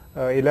groups,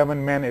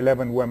 11 men,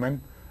 11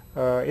 women,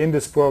 in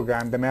this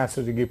program, the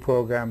master's degree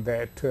program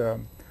that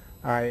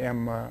I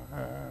am,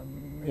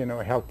 you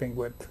know, helping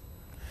with.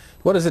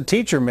 What does a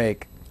teacher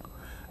make?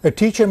 A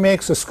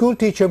school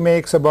teacher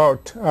makes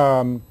about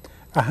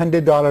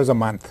 $100 a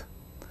month.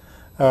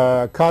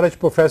 College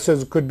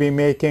professors could be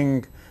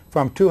making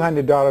from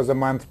 $200 a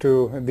month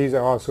to, these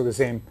are also the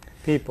same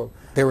people.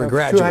 They were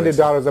graduates.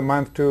 $200 a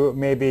month to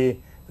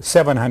maybe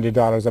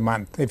 $700 a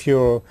month. If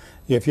you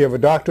have a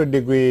doctorate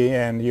degree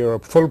and you're a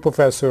full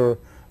professor,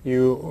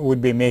 you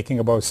would be making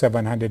about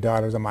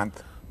 $700 a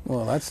month.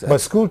 Well, that's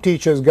But school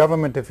teachers,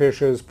 government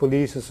officials,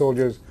 police and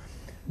soldiers,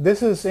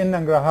 this is in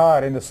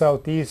Nangarhar in the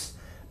southeast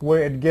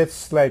where it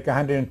gets like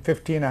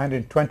 115,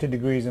 120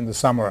 degrees in the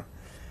summer.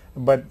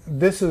 But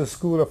this is a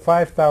school of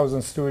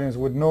 5,000 students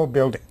with no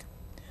building.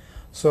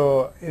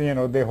 So, you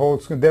know, the whole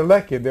school, they're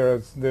lucky.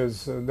 There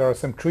are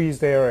some trees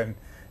there, and,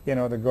 you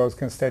know, the girls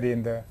can study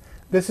in there.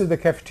 This is the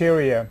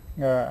cafeteria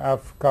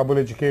of Kabul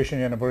Education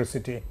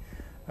University,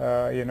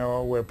 you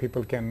know, where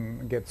people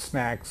can get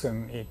snacks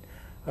and eat.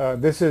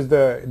 This is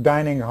the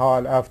dining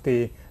hall of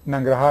the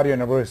Nangarhar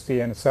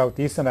University in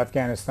southeastern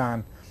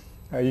Afghanistan.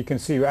 You can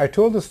see, I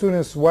told the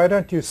students, why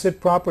don't you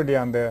sit properly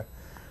on the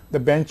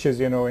benches,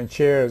 you know, in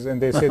chairs, and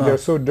they said they're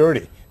so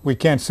dirty. We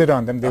can't sit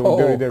on them. They will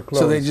dirty their clothes.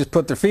 So they just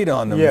put their feet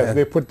on them? Yes, then.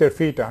 they put their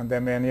feet on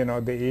them, and, you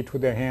know, they eat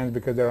with their hands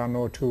because there are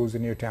no tools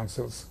and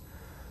utensils.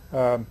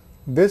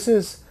 This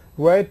is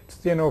right,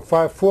 you know,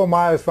 4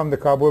 miles from the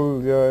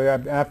Kabul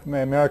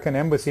American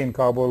Embassy in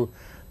Kabul.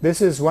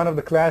 This is one of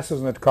the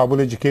classrooms at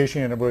Kabul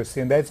Education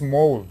University, and that's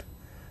mold.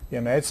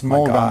 You know, it's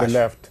mold on the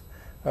left.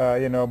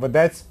 You know, but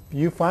that's,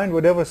 you find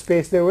whatever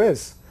space there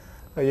is.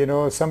 You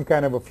know, some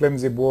kind of a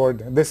flimsy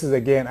board. This is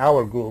again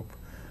our group.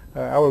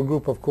 Our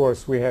group, of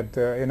course, we had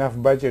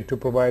enough budget to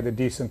provide a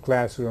decent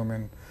classroom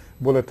and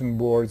bulletin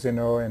boards, you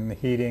know, and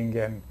heating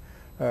and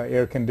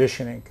air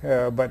conditioning.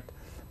 But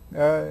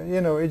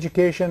you know,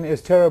 education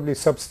is terribly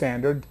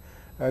substandard.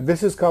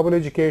 This is Kabul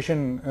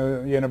Education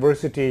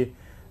University.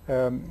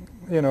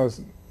 You know,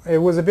 it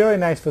was a very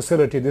nice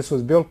facility. This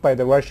was built by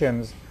the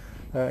Russians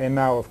and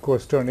now, of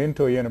course, turned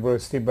into a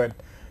university. But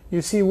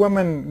you see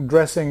women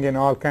dressing in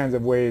all kinds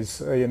of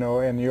ways, you know,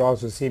 and you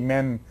also see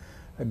men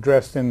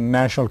dressed in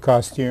national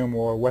costume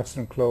or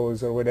Western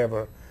clothes or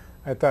whatever.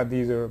 I thought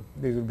these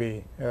would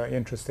be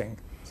interesting.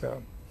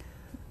 So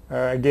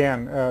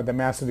again, the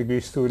master's degree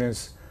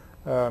students,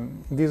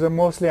 these are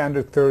mostly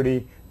under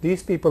 30.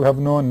 These people have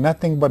known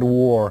nothing but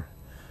war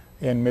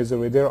and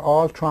misery. They're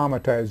all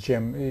traumatized,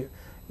 Jim.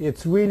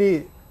 It's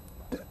really,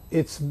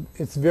 it's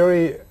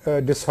very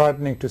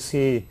disheartening to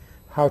see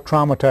how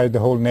traumatized the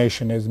whole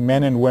nation is,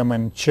 men and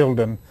women,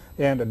 children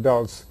and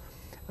adults.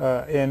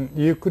 And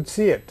you could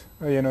see it,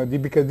 you know,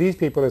 because these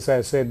people, as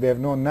I said, they have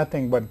known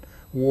nothing but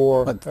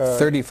war. What,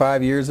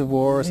 35 years of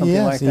war or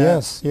something like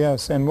that?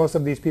 Yes, and most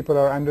of these people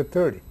are under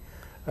 30.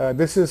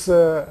 This is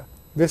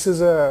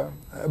a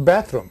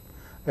bathroom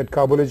at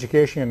Kabul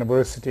Education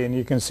University, and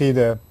you can see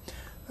the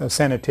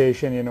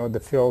sanitation, you know, the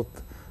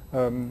filth.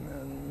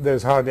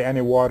 There's hardly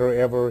any water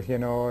ever, you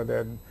know,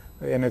 and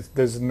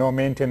there's no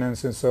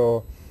maintenance, and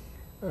so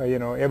you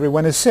know,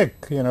 everyone is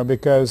sick, you know,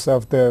 because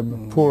of the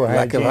poor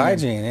lack of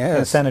hygiene, yes,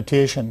 and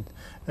sanitation,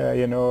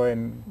 you know,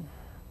 and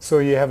so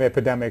you have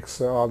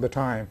epidemics all the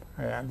time.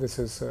 This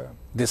is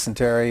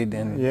dysentery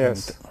and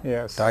yes,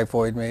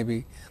 typhoid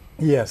maybe.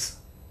 Yes.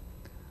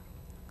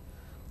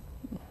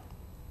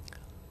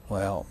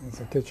 Well,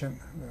 it's a kitchen.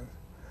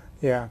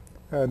 Yeah.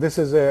 This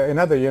is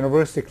another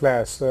university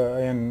class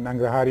in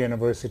Nangarhar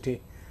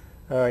University.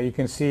 You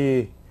can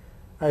see,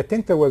 I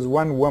think there was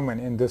one woman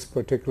in this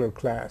particular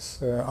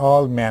class,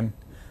 all men.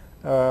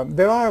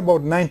 There are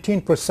about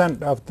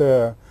 19% of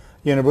the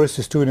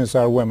university students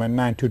are women,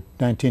 19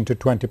 to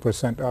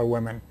 20% are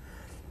women.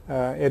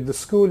 At the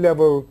school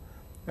level,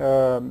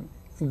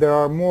 there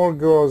are more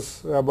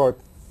girls, about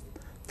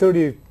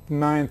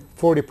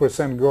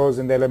 39–40% girls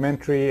in the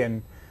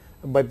elementary,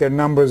 but their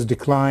numbers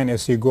decline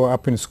as you go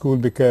up in school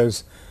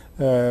because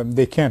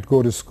they can't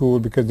go to school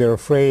because they're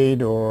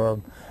afraid, or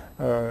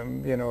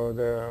you know,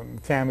 the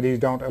families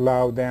don't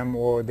allow them,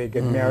 or they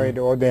get married,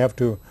 or they have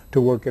to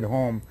work at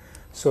home.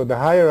 So the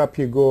higher up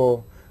you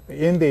go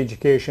in the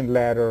education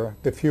ladder,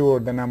 the fewer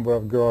the number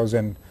of girls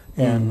and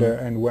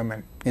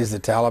women. Is the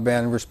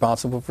Taliban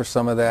responsible for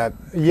some of that?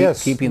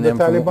 Yes, keeping the them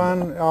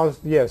Taliban,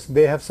 yes,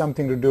 they have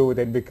something to do with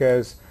it,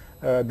 because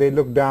they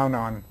look down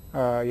on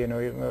you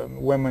know,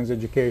 women's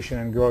education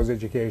and girls'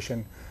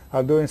 education.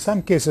 Although in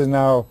some cases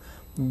now,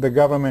 the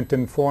government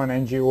and foreign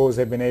NGOs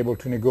have been able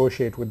to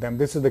negotiate with them.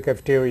 This is the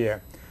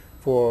cafeteria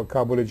for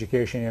Kabul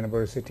Education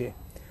University.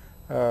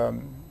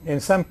 In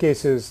some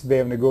cases, they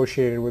have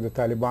negotiated with the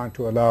Taliban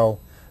to allow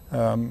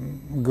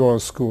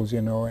girls' schools,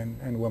 you know,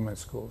 and women's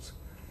schools.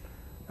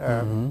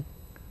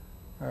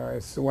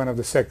 It's one of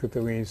the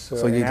secretaries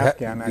so in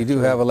Afghan. You do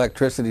have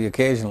electricity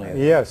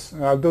occasionally? Yes,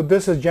 although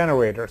this is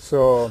generator,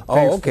 so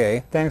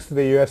thanks to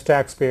the U.S.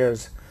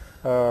 taxpayers,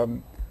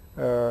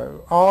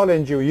 all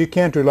NGO, you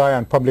can't rely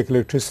on public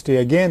electricity.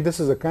 Again, this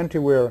is a country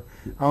where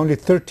only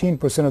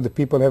 13% of the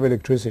people have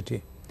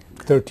electricity.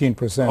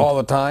 13%. All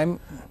the time?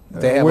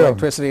 They have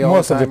electricity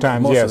all the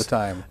time? Most of the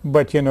time.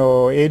 But, you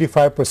know,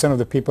 85% of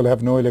the people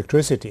have no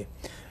electricity,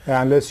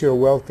 unless you're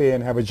wealthy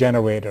and have a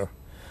generator.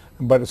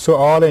 But so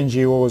all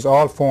NGOs,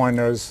 all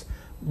foreigners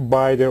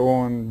buy their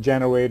own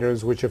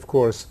generators, which of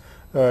course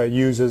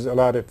uses a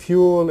lot of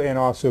fuel and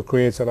also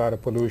creates a lot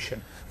of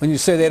pollution. When you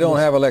say they don't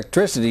have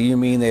electricity, you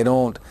mean they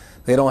don't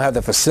have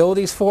the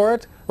facilities for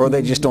it, or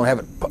they just don't have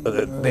it.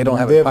 They don't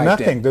have they it have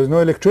piped nothing. in. There's no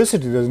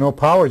electricity. There's no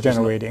power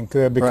generating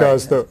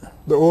because the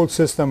old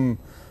system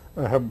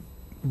have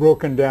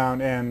broken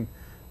down, and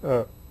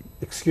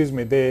excuse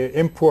me, they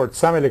import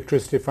some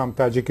electricity from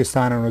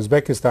Tajikistan and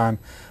Uzbekistan.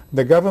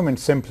 The government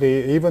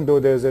simply, even though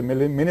there's a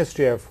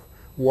Ministry of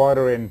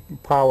Water and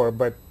Power,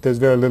 but there's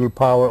very little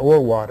power or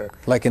water.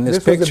 Like in this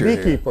picture. picture This was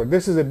a beekeeper.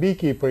 This is a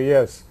beekeeper,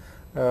 yes.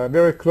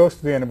 Very close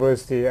to the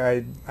university.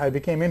 I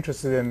became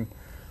interested in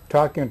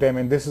talking to him,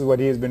 and this is what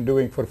he has been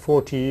doing for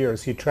 40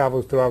 years. He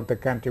travels throughout the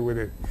country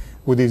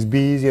with his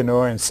bees, you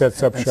know, and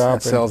sets up shop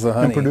and sells the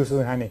honey. And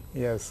produces honey,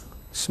 yes.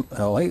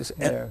 Well, he's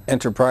an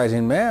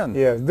enterprising man.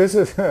 Yes,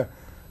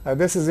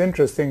 this is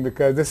interesting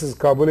because this is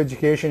Kabul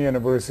Education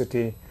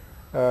University.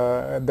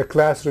 The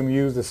classroom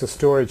used as a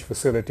storage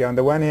facility. On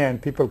the one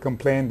hand, people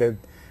complain that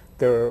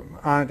there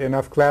aren't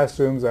enough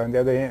classrooms. On the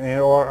other hand,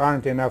 or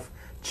aren't enough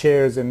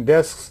chairs and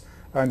desks.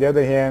 On the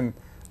other hand,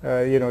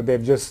 you know,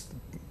 they've just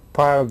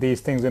piled these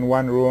things in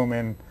one room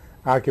and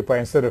occupy,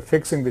 instead of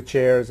fixing the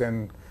chairs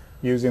and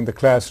using the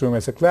classroom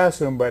as a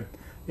classroom. But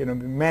you know,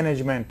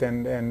 management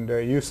and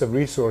use of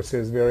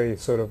resources very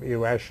sort of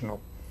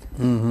irrational.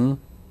 Mm-hmm.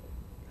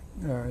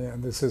 Yeah,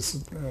 this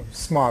is a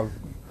small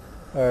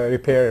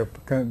repair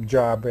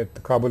job at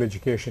the Kabul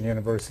Education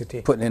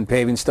University. Putting in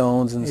paving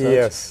stones and such?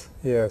 Yes,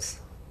 yes.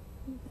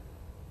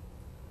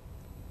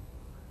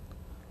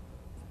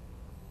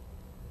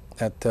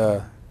 I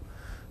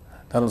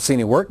don't see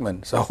any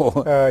workmen,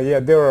 so... Yeah,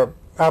 they were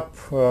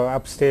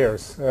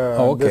upstairs.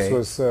 Okay. This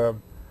was,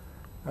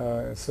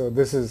 so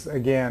this is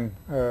again,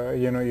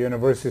 you know,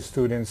 university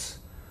students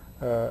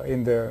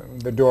in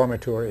the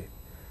dormitory.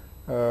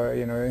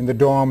 You know, in the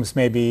dorms,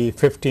 maybe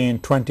 15,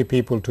 20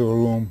 people to a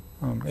room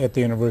at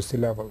the university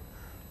level.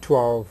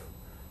 12,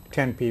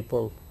 10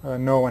 people.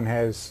 No one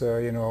has,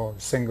 you know,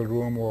 single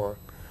room or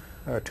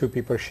two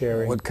people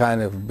sharing. What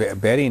kind of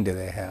bedding do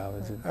they have?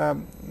 Is it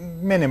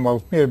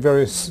minimal, you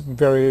know,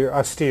 very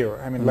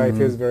austere. I mean, life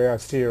is very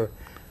austere.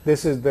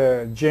 This is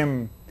the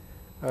gym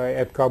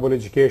at Kabul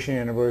Education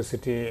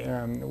University.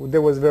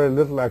 There was very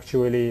little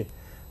actually.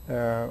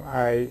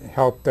 I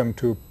helped them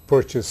to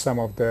purchase some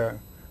of the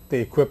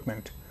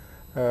equipment.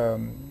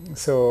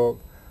 So,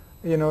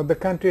 you know, the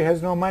country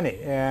has no money,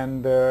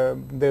 and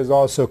there's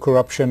also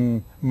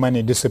corruption.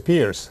 Money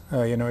disappears.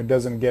 You know, it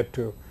doesn't get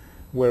to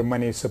where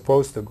money is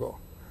supposed to go.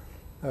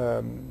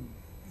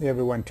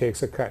 Everyone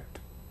takes a cut.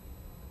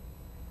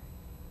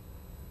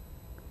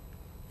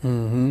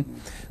 Mm-hmm.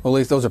 Well, at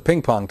least those are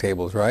ping pong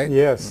tables, right?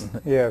 Yes,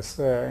 yes.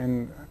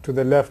 And to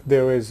the left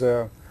there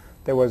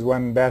was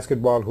one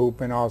basketball hoop,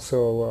 and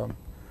also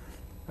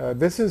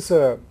this is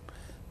a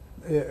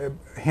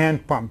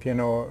hand pump, you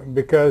know,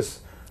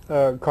 because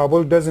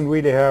Kabul doesn't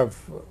really have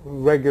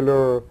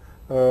regular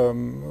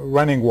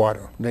running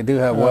water. They do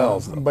have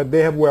wells, but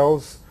they have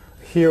wells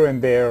here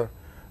and there,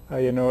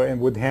 you know,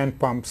 and with hand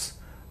pumps.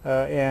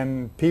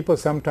 And people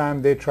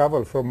sometimes they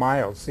travel for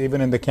miles, even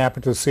in the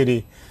capital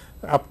city,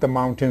 up the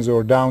mountains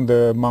or down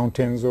the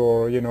mountains,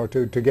 or you know,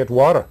 to get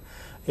water.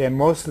 And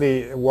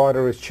mostly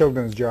water is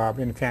children's job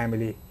in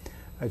family.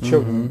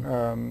 Children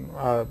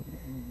are,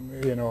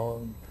 you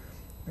know,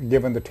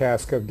 given the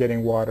task of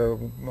getting water,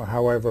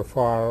 however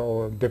far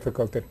or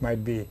difficult it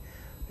might be,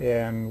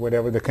 and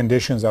whatever the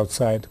conditions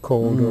outside,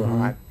 cold or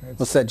hot.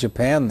 What's that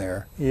Japan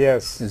there?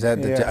 Yes. Is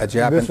that the yeah.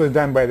 Japan? This was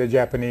done by the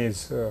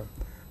Japanese.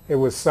 It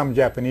was some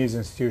Japanese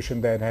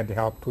institution that had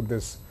helped with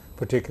this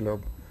particular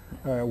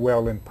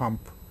well and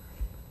pump.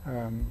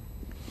 And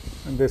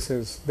this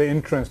is the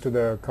entrance to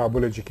the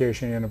Kabul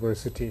Education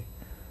University.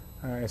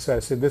 As I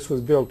said, this was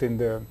built in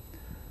the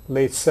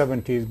late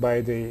 70s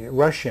by the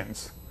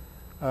Russians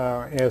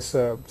as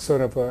a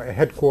sort of a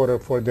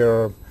headquarters for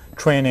their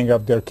training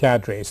of their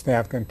cadres, the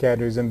Afghan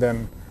cadres, and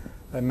then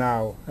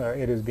now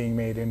it is being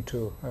made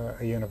into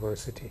a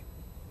university.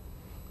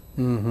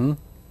 Mm-hmm.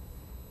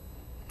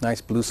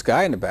 Nice blue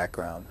sky in the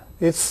background.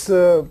 It's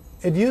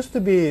it used to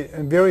be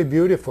very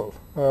beautiful.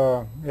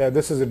 Yeah,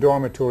 this is a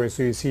dormitory,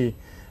 so you see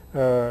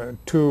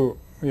two,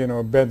 you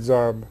know, beds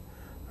are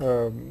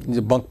These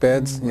are bunk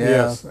beds. Yeah.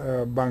 Yes,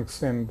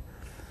 bunks, and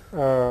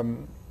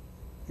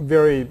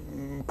very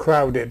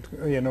crowded,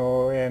 you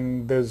know,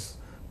 and there's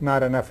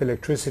not enough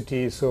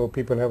electricity, so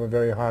people have a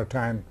very hard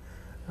time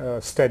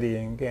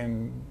studying,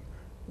 and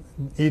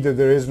either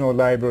there is no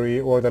library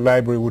or the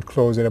library would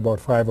close at about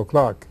 5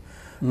 o'clock.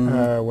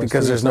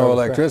 Because there's no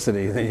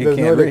electricity. There's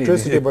no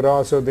electricity, but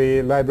also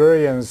the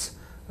librarians,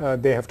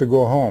 they have to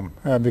go home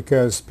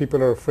because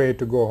people are afraid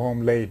to go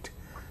home late,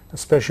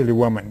 especially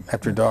women.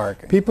 After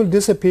dark. People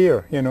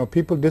disappear, you know,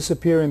 people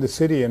disappear in the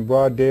city in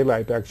broad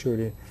daylight,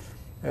 actually.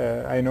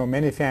 I know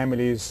many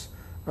families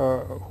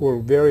who are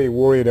very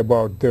worried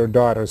about their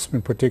daughters,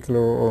 in particular,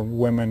 or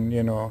women,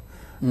 you know,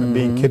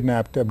 being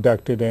kidnapped,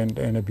 abducted,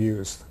 and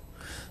abused.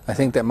 I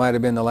think that might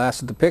have been the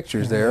last of the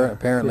pictures there.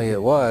 Apparently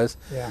it was.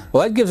 Yeah.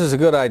 Well, that gives us a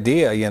good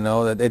idea, you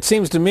know. That it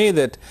seems to me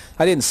that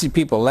I didn't see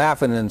people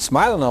laughing and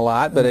smiling a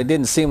lot, but it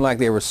didn't seem like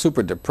they were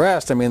super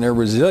depressed. I mean, they're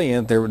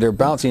resilient. They're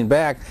bouncing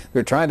back.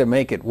 They're trying to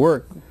make it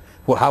work.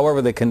 well,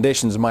 however the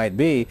conditions might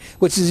be,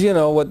 which is, you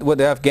know, what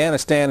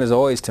Afghanistan has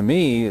always, to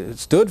me,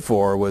 stood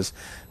for was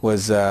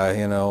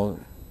you know,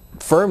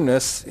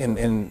 firmness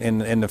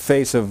in the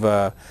face of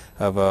a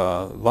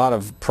lot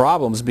of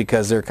problems,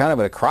 because they're kind of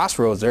at a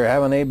crossroads there.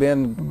 Haven't they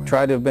been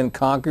tried to have been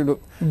conquered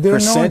for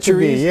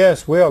centuries?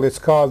 Yes, well, it's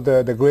called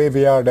the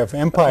graveyard of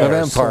empires. Of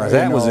empires,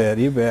 that was it.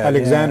 You bet.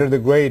 Alexander the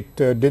Great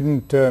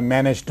didn't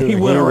manage to. He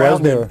went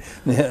around there.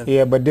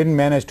 Yeah, but didn't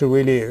manage to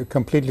really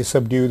completely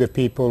subdue the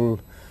people.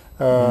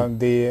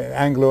 The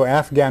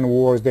Anglo-Afghan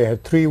wars, they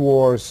had 3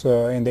 wars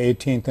in the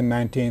 18th and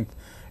 19th,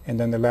 and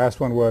then the last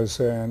one was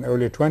in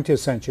early 20th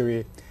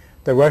century.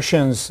 The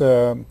Russians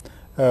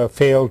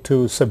failed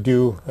to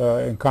subdue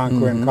and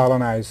conquer and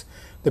colonize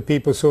the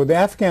people. So the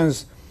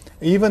Afghans,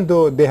 even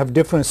though they have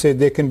differences,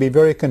 they can be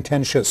very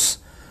contentious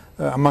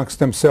amongst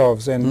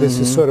themselves, and this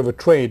is sort of a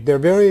trait. They're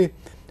very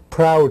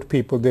proud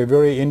people, they're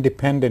very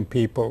independent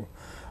people,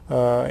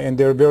 and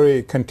they're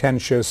very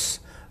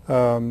contentious.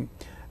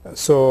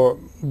 So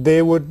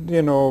they would,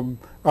 you know,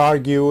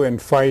 argue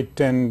and fight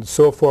and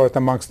so forth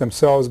amongst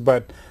themselves,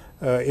 but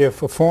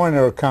if a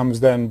foreigner comes,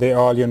 then they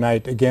all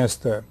unite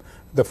against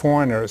the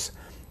foreigners.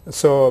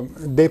 So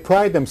they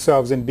pride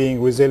themselves in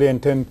being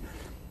resilient, and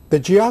the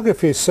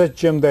geography is such,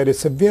 Jim, that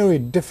it's a very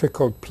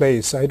difficult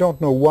place. I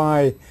don't know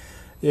why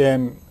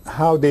and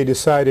how they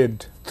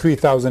decided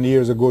 3,000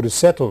 years ago to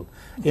settle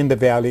in the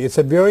valley. It's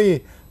a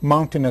very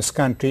mountainous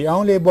country.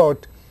 Only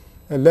about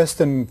less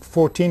than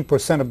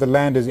 14% of the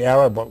land is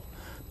arable.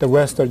 The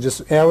rest are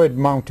just arid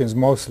mountains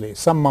mostly.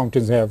 Some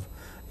mountains have,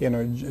 you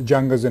know,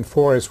 jungles and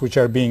forests which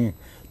are being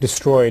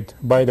destroyed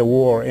by the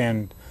war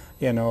and,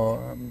 you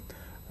know,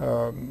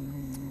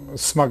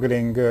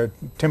 smuggling,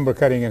 timber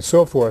cutting and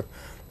so forth.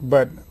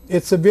 But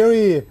it's a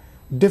very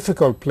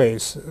difficult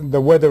place.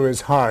 The weather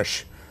is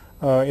harsh.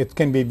 It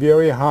can be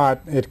very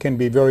hot. It can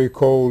be very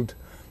cold.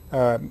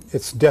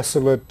 It's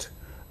desolate.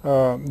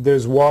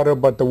 There's water,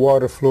 but the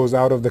water flows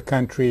out of the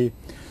country.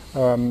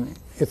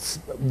 It's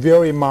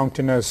very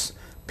mountainous.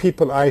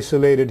 People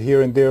isolated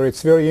here and there.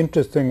 It's very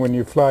interesting when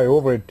you fly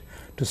over it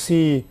to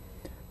see.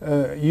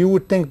 You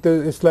would think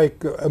that it's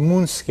like a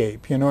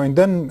moonscape, you know, and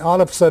then all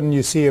of a sudden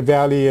you see a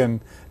valley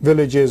and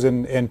villages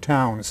and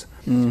towns.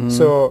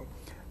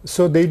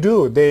 So they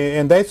do.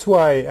 And that's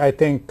why I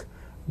think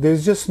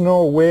there's just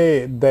no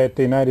way that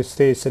the United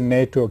States and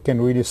NATO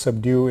can really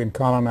subdue and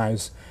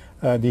colonize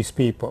these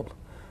people.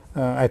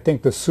 I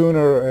think the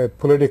sooner a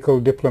political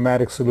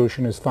diplomatic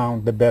solution is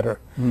found, the better,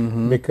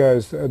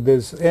 because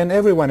there's, and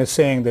everyone is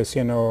saying this,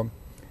 you know,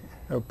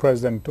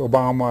 President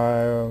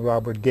Obama,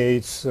 Robert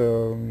Gates,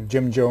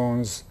 Jim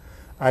Jones,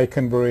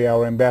 Eikenberry,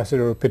 our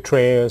ambassador,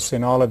 Petraeus,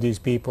 and all of these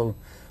people,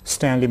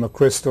 Stanley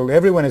McChrystal,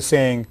 everyone is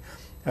saying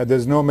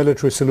there's no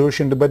military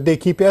solution, but they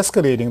keep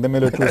escalating the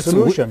military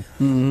solution.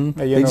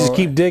 They just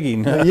keep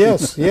digging.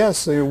 Yes,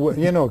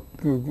 you know,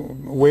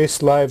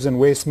 waste lives and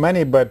waste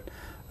money, but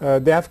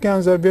the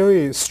Afghans are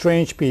very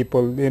strange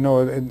people. You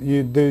know,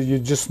 you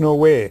just no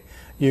way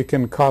you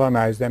can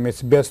colonize them.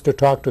 It's best to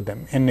talk to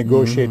them and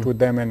negotiate with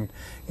them and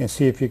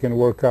see if you can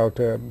work out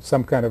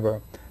some kind of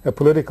a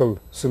political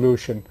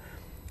solution.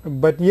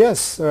 But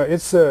yes,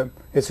 it's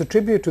a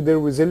tribute to their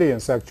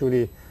resilience,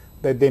 actually,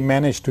 that they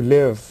managed to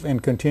live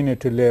and continue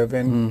to live.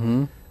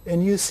 And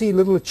you see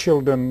little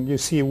children, you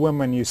see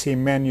women, you see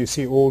men, you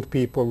see old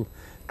people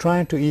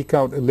trying to eke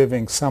out a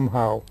living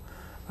somehow.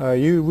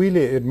 You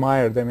really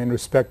admire them and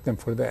respect them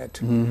for that.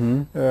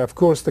 Of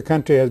course, the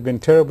country has been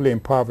terribly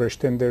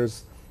impoverished, and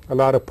there's a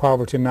lot of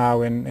poverty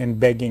now and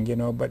begging, you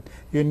know, but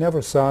you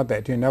never saw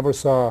that. You never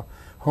saw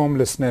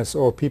homelessness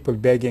or people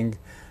begging.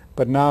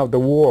 But now the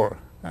war,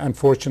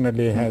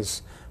 unfortunately,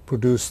 has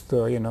produced,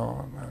 you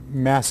know,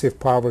 massive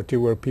poverty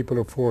where people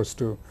are forced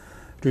to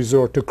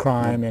resort to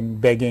crime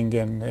and begging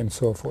and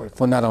so forth.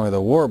 Well, not only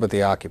the war, but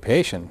the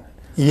occupation.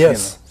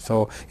 Yes. You know.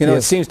 So, you know,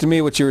 it seems to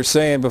me what you were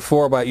saying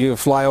before about you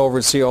fly over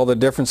and see all the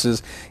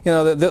differences, you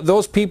know,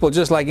 those people,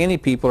 just like any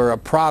people, are a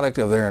product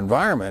of their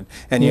environment.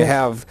 And you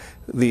have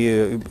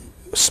the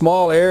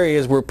small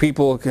areas where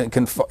people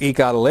can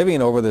eke out a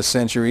living over the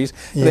centuries.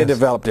 They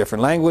develop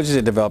different languages,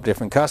 they develop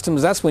different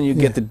customs. That's when you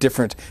get the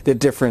different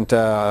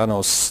I don't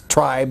know,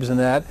 tribes and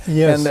that.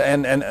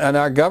 And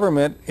our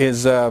government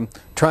is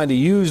trying to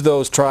use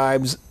those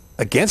tribes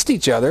against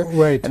each other.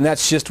 And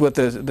that's just what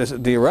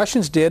the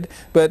Russians did.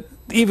 But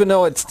even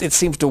though it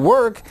seems to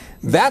work,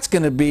 that's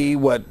going to be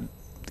what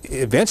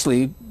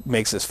eventually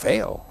makes us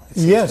fail.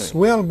 Yes,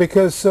 well,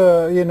 because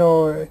you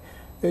know,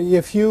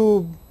 if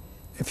you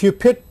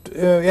pit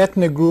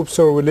ethnic groups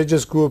or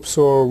religious groups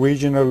or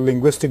regional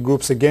linguistic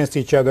groups against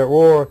each other,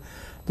 or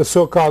the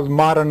so-called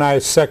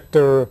modernized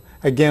sector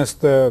against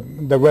the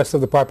rest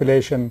of the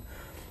population,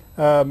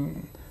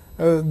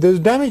 there's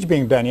damage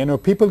being done. You know,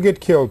 people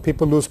get killed,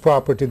 people lose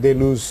property, they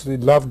lose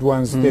loved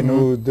ones, they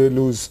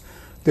lose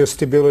their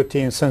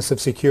stability and sense of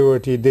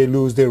security, they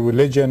lose their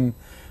religion,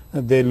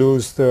 they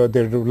lose their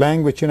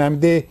language. You know, I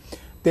mean,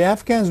 the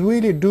Afghans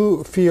really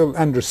do feel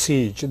under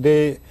siege.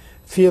 They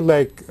feel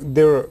like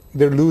they're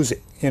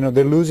losing. You know,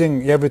 they're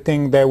losing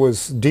everything that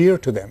was dear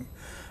to them.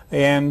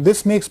 And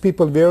this makes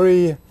people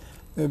very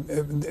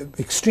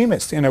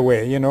extremist in a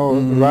way, you know,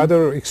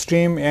 rather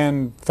extreme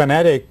and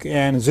fanatic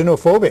and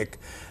xenophobic,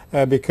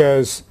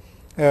 because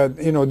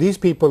you know, these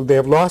people, they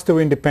have lost their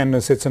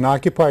independence. It's an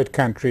occupied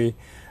country.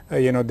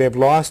 You know, they've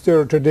lost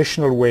their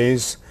traditional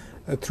ways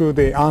through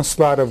the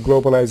onslaught of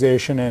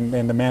globalization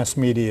and the mass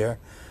media.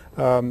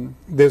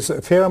 There's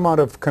a fair amount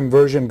of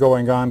conversion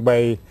going on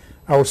by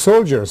our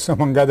soldiers,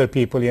 among other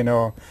people, you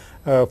know,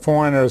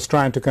 foreigners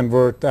trying to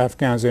convert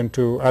Afghans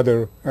into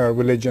other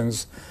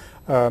religions.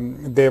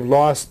 They've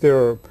lost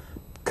their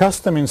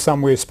custom in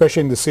some way,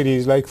 especially in the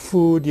cities, like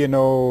food, you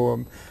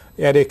know,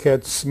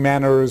 etiquettes,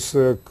 manners,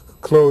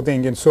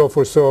 clothing, and so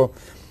forth. So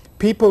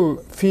people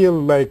feel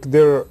like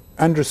they're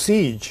under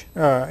siege,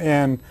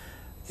 and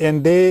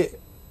they,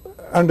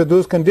 under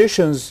those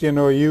conditions, you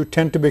know, you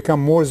tend to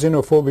become more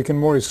xenophobic and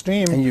more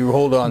extreme. And you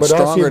hold on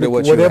stronger to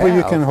what you have. Whatever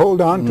you can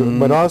hold on to.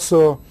 But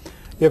also,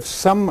 if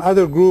some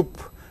other group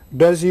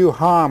does you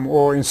harm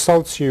or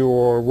insults you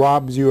or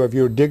robs you of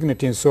your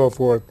dignity and so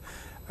forth,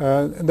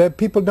 that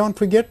people don't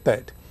forget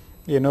that.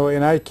 You know,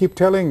 and I keep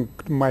telling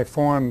my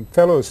foreign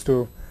fellows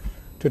to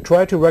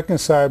try to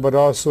reconcile, but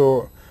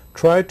also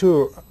try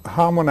to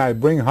harmonize,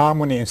 bring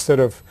harmony instead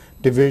of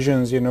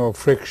divisions, you know,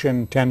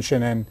 friction,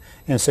 tension,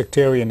 and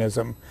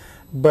sectarianism.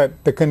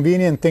 But the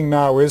convenient thing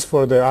now is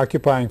for the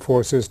occupying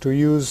forces to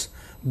use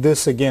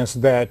this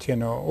against that, you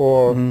know,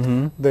 or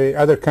the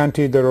other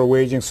countries that are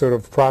waging sort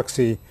of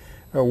proxy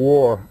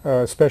war,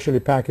 especially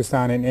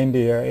Pakistan and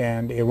India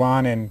and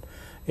Iran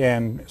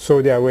and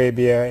Saudi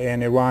Arabia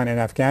and Iran and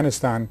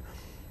Afghanistan.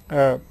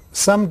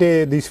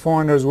 Someday these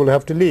foreigners will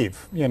have to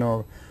leave, you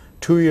know,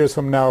 2 years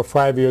from now,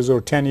 5 years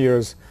or 10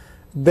 years.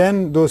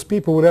 Then those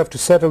people would have to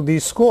settle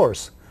these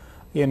scores,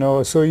 you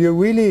know. So you're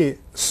really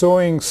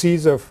sowing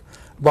seeds of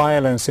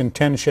violence and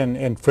tension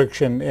and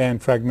friction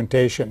and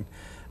fragmentation,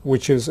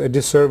 which is a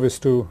disservice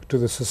to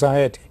the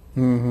society.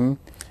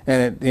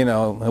 And you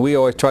know, we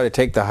always try to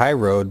take the high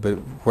road, but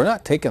we're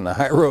not taking the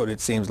high road, it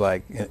seems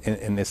like,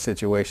 in this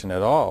situation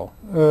at all.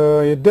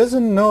 It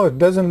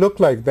doesn't look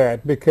like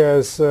that,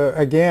 because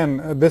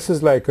again, this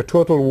is like a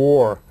total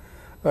war,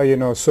 you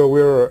know. So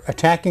we're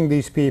attacking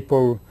these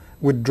people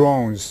with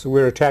drones,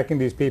 we're attacking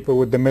these people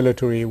with the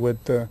military,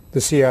 with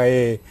the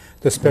CIA,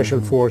 the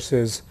special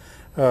forces,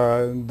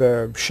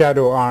 the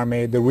shadow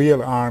army, the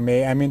real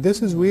army. I mean,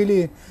 this is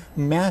really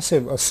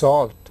massive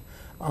assault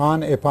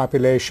on a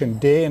population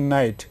day and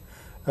night,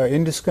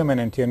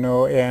 indiscriminate, you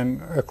know.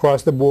 And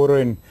across the border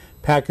in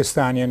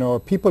Pakistan, you know,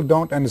 people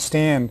don't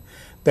understand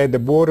that the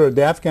border,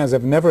 the Afghans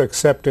have never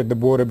accepted the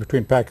border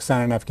between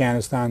Pakistan and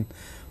Afghanistan.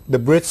 The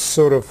Brits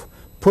sort of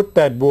put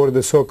that border,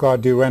 the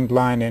so-called Durand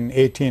Line, in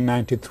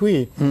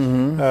 1893,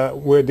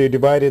 where they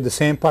divided the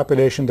same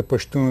population, the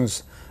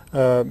Pashtuns,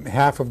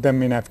 half of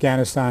them in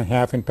Afghanistan,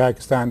 half in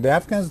Pakistan. The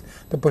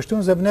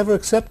Pashtuns have never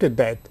accepted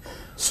that.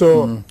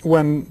 So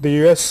when the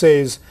U.S.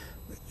 says,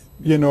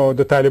 you know,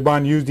 the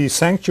Taliban use these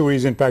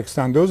sanctuaries in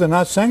Pakistan, those are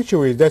not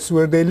sanctuaries, that's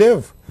where they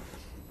live.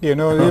 You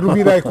know, it'll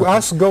be like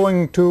us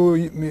going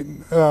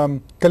to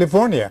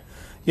California,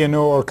 you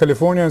know, or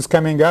Californians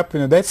coming up,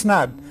 you know, that's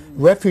not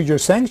refuge or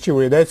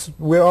sanctuary,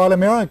 we're all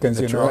Americans,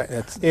 That's you know.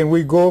 right. And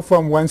we go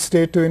from one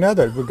state to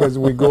another because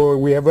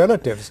we have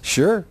relatives.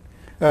 Sure,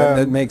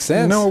 that makes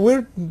sense. No,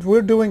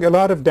 we're doing a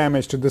lot of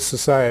damage to this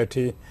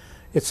society.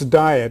 Its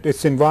diet,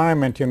 its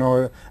environment, you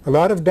know. A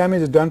lot of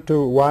damage is done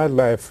to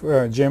wildlife,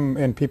 Jim,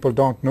 and people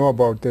don't know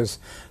about this.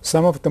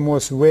 Some of the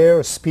most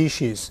rare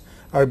species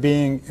are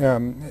being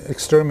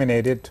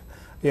exterminated,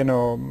 you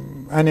know,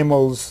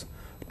 animals,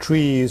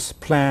 trees,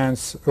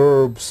 plants,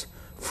 herbs,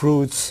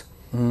 fruits,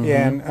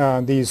 and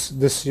this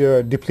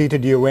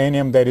depleted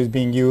uranium that is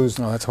being used,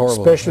 that's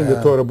horrible. Especially in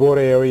the Tora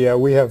Bora area.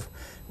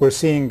 We're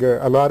seeing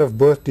a lot of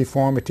birth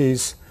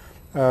deformities.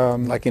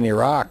 Like in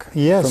Iraq,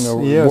 yes, from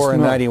the war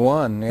in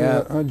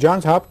 '91.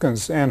 Johns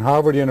Hopkins and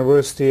Harvard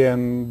University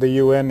and the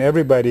UN,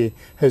 everybody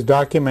has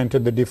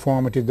documented the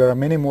deformities. There are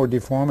many more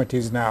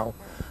deformities now,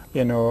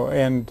 you know,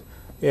 and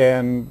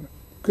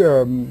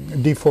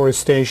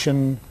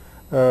deforestation,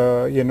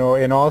 you know,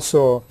 and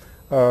also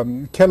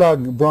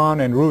Kellogg, Brown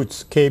and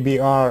Roots,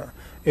 KBR,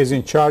 is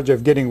in charge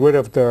of getting rid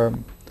of the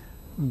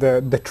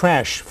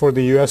trash for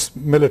the U.S.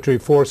 military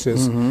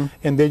forces,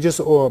 and they just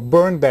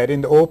burn that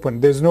in the open.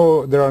 There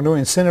are no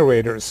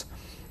incinerators.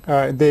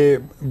 They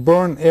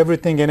burn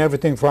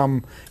everything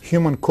from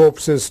human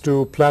corpses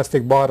to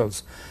plastic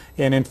bottles.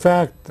 And in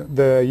fact,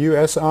 the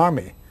U.S.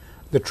 Army,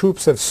 the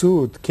troops have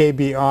sued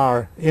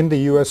KBR in the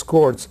U.S.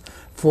 courts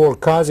for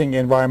causing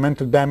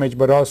environmental damage,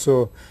 but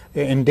also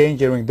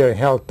endangering their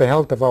health, the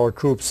health of our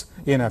troops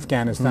in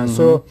Afghanistan.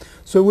 So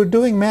we're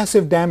doing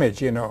massive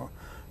damage, you know,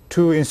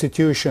 to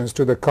institutions,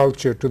 to the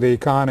culture, to the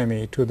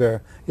economy, to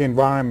the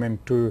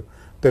environment, to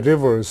the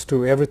rivers,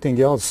 to everything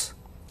else.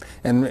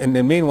 And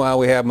meanwhile,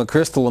 we have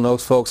McChrystal and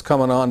those folks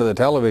coming onto the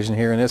television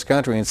here in this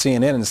country and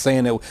CNN and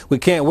saying that we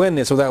can't win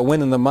this without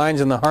winning the minds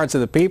and the hearts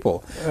of the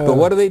people. But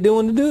what are they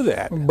doing to do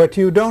that? But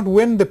you don't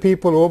win the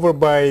people over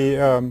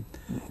by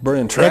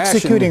burning trash,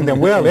 executing them.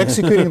 Well,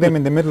 executing them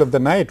in the middle of the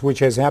night, which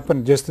has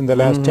happened just in the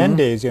last 10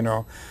 days. You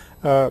know,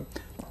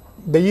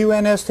 the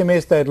UN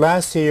estimates that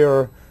last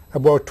year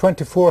about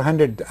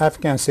 2,400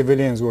 Afghan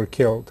civilians were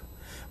killed.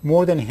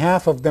 More than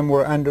half of them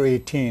were under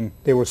 18.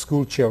 They were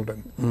school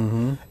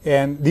children,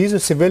 and these are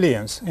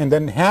civilians. And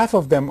then half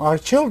of them are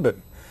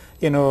children.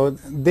 You know,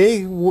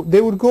 they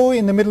would go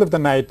in the middle of the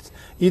night.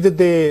 Either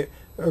they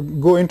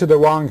go into the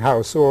wrong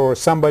house, or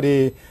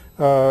somebody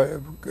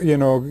you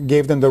know,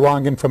 gave them the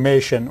wrong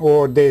information,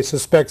 or they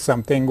suspect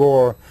something,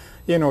 or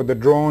you know, the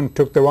drone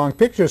took the wrong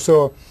picture.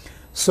 So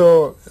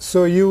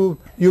you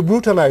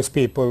brutalize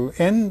people,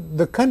 and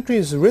the country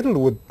is riddled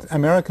with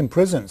American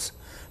prisons.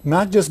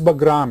 Not just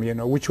Bagram, you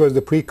know, which was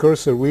the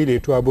precursor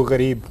really to Abu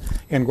Ghraib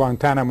in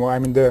Guantanamo. I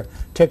mean, the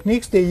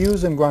techniques they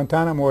use in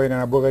Guantanamo and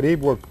Abu Ghraib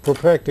were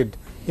perfected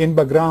in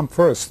Bagram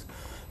first,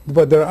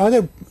 but there are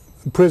other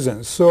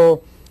prisons.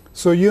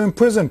 So you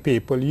imprison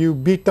people, you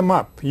beat them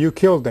up, you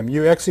kill them,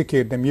 you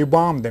execute them, you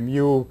bomb them,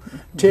 you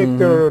take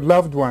their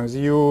loved ones,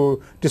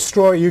 you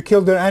destroy, you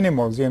kill their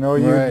animals, you know,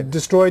 you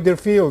destroy their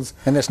fields.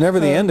 And that's never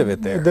the end of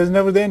it there. There's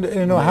never the end.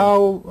 You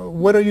know,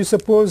 what are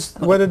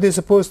they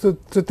supposed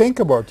to think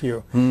about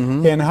you?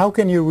 And how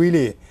can you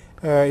really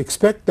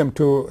expect them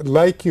to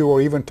like you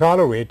or even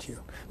tolerate you?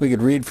 We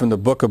could read from the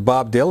book of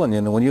Bob Dylan, you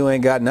know, when you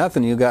ain't got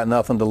nothing, you got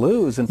nothing to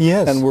lose. And,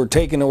 and we're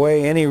taking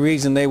away any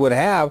reason they would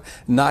have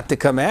not to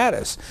come at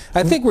us.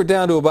 I think we're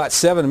down to about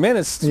 7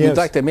 minutes. We'd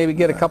like to maybe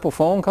get a couple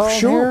phone calls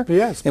here.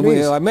 Yes, and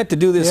please. I meant to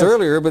do this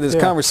earlier, but this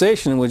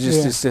conversation was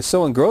just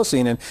so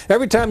engrossing. And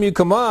every time you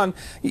come on,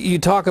 you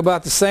talk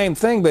about the same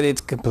thing, but it's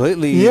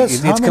completely...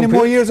 Yes, how many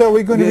more years are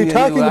we going to be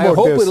talking about this? I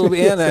hope it'll be,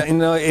 you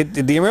know,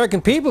 the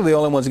American people are the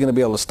only ones going to be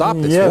able to stop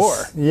this war.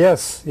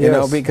 Yes, you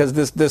know,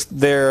 because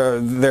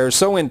they're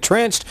so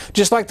entrenched,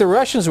 just like the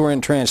Russians were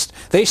entrenched.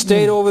 They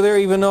stayed over there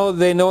even though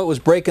they know it was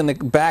breaking the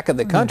back of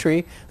the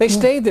country. They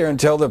stayed there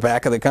until the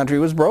back of the country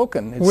was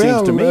broken. It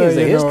seems to me is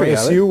the history of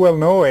it. As you well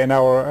know, and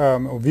our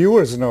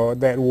viewers know,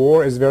 that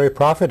war is very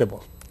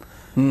profitable.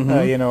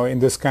 You know, in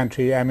this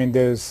country. I mean,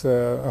 there's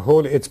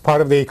it's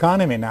part of the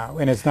economy now,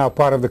 and it's now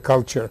part of the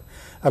culture.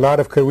 A lot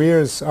of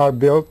careers are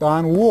built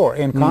on war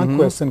and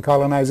conquest and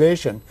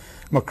colonization.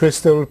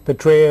 McChrystal,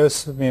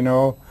 Petraeus, you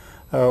know,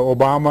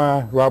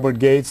 Obama, Robert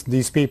Gates,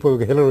 these people,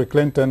 Hillary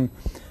Clinton,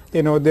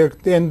 you know, they're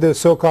in the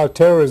so-called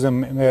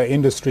terrorism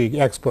industry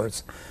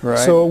experts.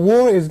 So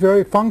war is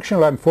very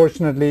functional,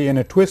 unfortunately, in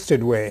a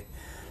twisted way.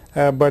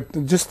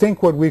 But just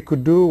think what we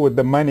could do with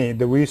the money,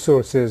 the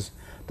resources,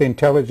 the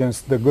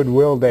intelligence, the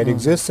goodwill that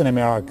exists in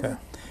America,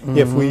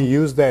 if we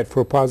use that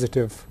for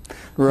positive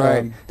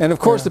and of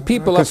course the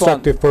people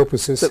constructive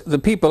purposes. The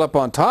people up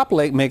on top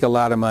make a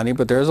lot of money,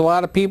 but there's a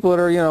lot of people that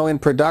are, you know, in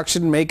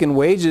production making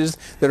wages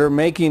that are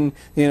making,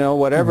 you know,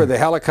 whatever, the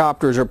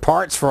helicopters or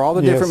parts for all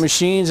the different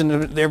machines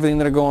and everything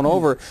that are going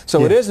over.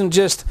 So it isn't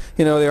just,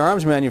 you know, the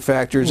arms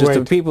manufacturers, it's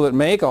the people that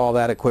make all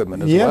that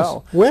equipment as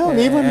well. Well,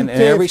 even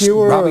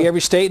probably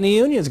every state in the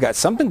union's got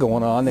something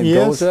going on that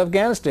goes to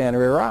Afghanistan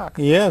or Iraq.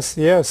 Yes,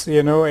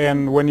 you know,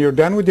 and when you're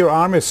done with your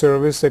army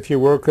service, if you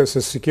work as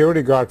a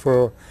security guard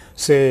for,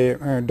 say,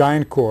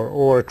 DynCorp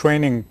or a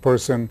training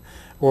person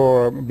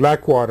or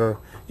Blackwater,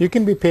 you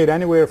can be paid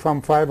anywhere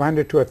from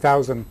 $500 to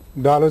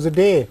 $1,000 a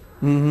day,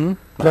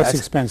 plus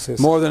expenses.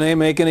 More than they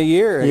make in a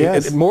year.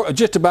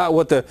 Just about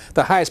what the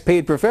highest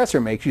paid professor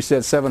makes. You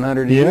said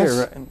 $700 a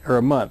year or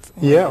a month.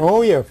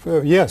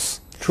 Yes,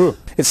 true.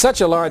 It's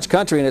such a large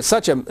country, and it's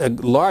such a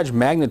large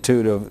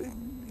magnitude of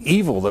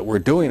evil that we're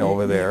doing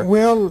over there.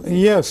 Well,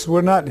 yes,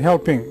 we're not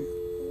helping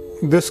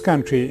this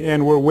country,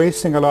 and we're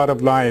wasting a lot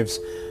of lives.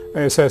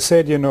 As I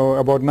said, you know,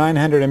 about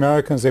 900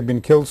 Americans have been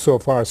killed so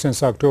far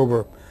since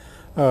October.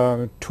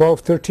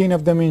 13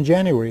 of them in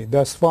January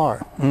thus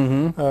far.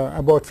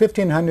 About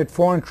 1,500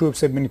 foreign troops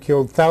have been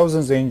killed,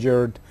 thousands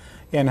injured,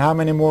 and how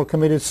many more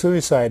committed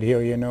suicide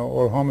here, you know,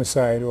 or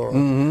homicide, or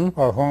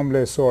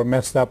homeless, or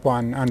messed up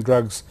on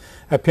drugs.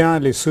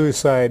 Apparently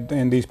suicide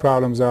and these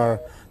problems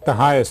are the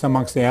highest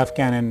amongst the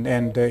Afghan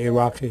and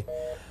Iraqi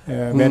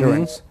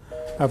veterans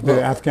of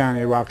the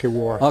Afghan-Iraqi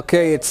war.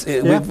 Okay,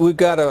 we've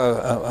got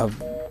a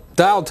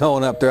dial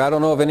tone up there. I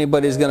don't know if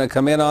anybody's going to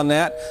come in on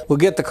that. We'll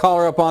get the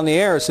caller up on the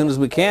air as soon as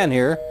we can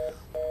here.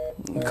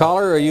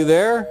 Caller, are you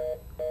there?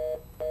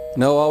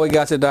 No, all we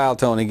got's a dial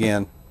tone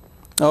again.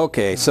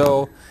 Okay,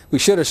 so we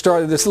should have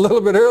started this a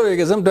little bit earlier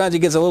because sometimes it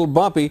gets a little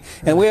bumpy,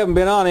 and we haven't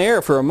been on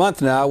air for a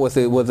month now with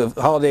the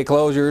holiday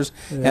closures,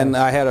 and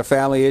I had a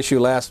family issue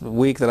last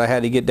week that I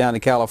had to get down to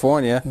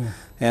California,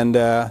 and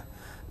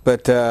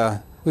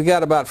we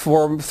got about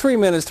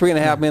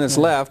 3.5 minutes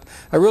left.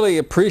 I really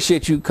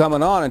appreciate you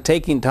coming on and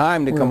taking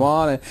time to come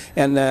on,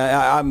 and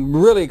I'm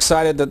really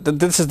excited that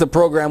this is the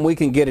program we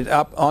can get it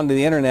up onto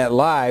the internet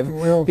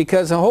live,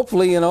 because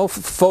hopefully, you know,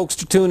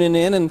 folks are tuning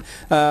in, and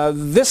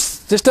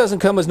this doesn't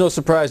come as no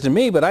surprise to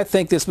me, but I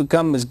think this would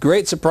come as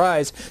great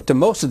surprise to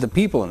most of the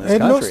people in this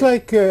country. It looks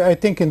like I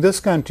think in this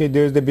country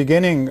there's the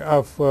beginning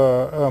of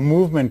a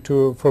movement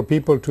for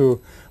people to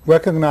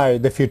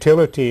recognize the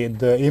futility,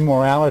 the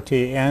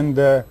immorality,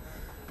 and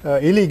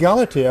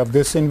illegality of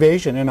this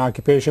invasion and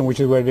occupation, which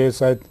is what it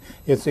is.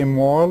 It's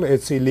immoral,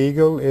 it's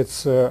illegal,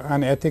 it's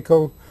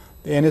unethical,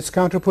 and it's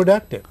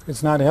counterproductive.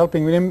 It's not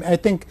helping. I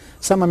think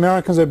some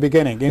Americans are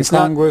beginning, in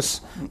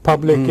Congress,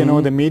 public, you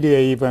know, the media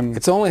even.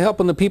 It's only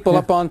helping the people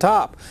up on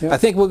top. I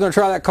think we're going to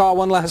try that call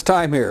one last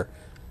time here.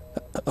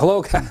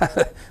 Hello,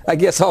 I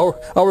guess all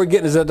we're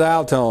getting is a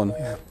dial tone.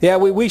 Yeah,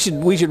 we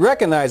should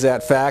recognize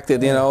that fact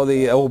that, you know,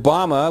 the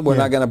Obama, we're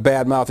not going to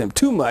badmouth him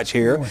too much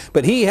here,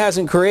 but he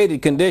hasn't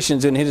created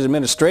conditions in his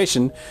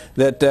administration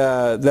that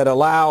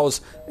allows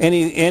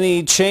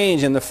any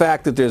change in the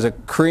fact that there's a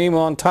cream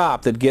on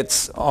top that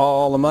gets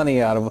all the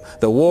money out of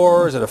the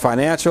wars, or the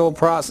financial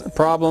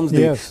problems,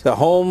 the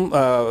home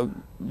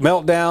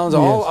meltdowns,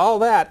 all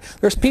that.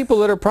 There's people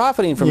that are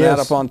profiting from that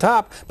up on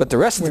top, but the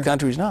rest of the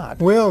country's not.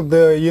 Well,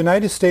 the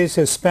United States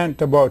has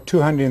spent about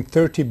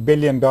 $230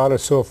 billion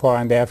so far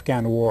in the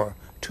Afghan war.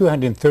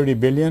 $230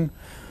 billion.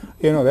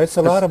 You know, that's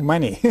a lot of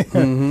money.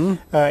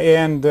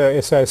 And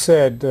as I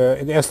said,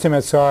 the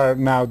estimates are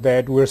now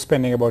that we're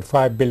spending about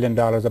 $5 billion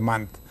a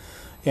month.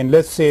 And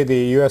let's say the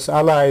U.S.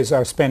 allies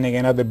are spending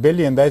another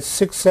billion. That's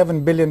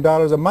 $6-7 billion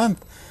a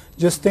month.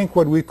 Just think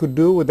what we could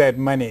do with that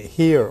money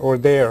here or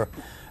there.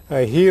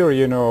 Here,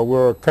 you know,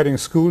 we're cutting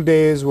school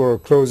days, we're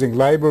closing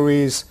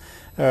libraries,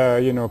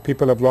 you know,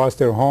 people have lost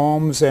their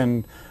homes,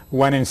 and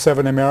 1 in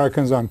 7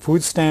 Americans on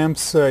food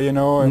stamps, you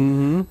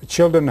know,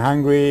 children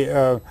hungry.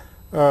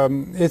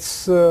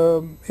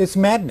 It's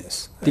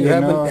madness. Do you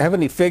have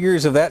any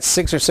figures of that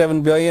 6 or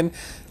 7 billion?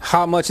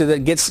 How much of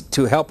that gets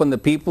to helping the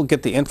people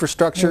get the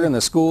infrastructure and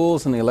the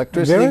schools and the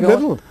electricity Very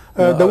going?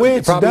 little. The way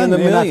it's done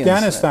in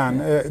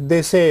Afghanistan,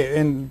 they say,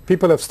 and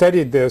people have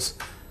studied this,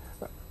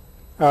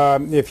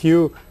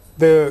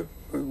 the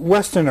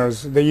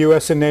Westerners, the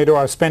U.S. and NATO,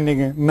 are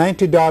spending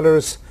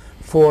 $90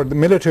 for the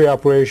military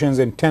operations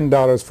and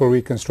 $10 for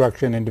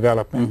reconstruction and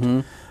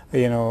development.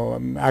 You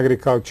know,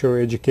 agriculture,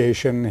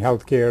 education,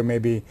 healthcare,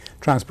 maybe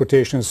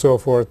transportation, and so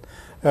forth.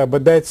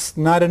 But that's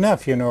not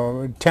enough, you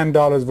know,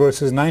 $10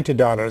 versus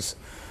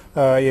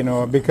 $90, you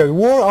know, because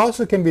war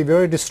also can be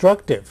very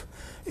destructive.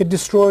 It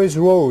destroys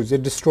roads,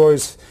 it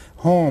destroys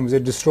homes,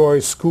 it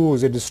destroys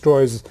schools, it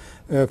destroys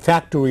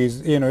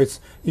factories. You know,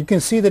 you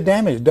can see the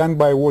damage done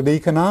by war, the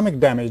economic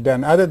damage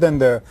done, other than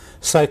the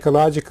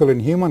psychological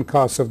and human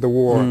costs of the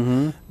war.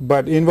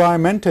 But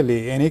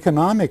environmentally and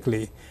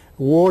economically,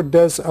 war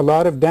does a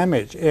lot of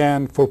damage,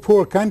 and for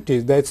poor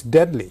countries, that's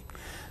deadly.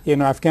 You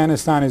know,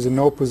 Afghanistan is in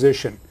no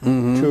position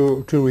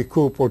to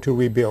recoup or to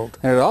rebuild.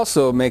 And it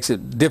also makes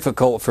it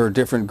difficult for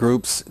different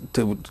groups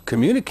to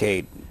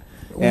communicate.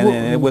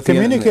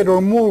 Communicate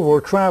or move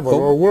or travel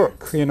or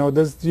work. You know,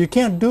 you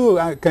can't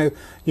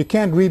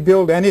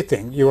rebuild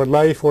anything, your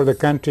life or the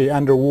country,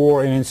 under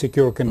war and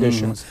insecure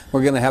conditions.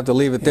 We're going to have to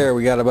leave it there.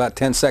 We got about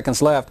 10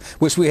 seconds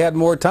left. Wish we had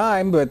more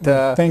time, but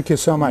thank you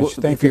so much.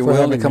 If you're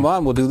willing to come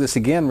on, we'll do this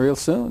again real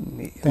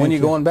soon. When are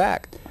you going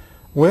back?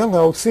 Well,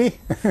 I'll see.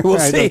 We'll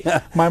see.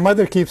 My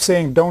mother keeps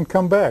saying, "Don't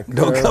come back."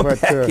 Don't come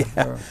back.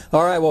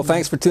 All right. Well,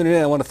 thanks for tuning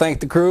in. I want to thank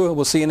the crew.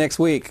 We'll see you next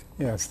week.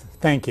 Yes.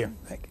 Thank you.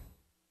 Thank you.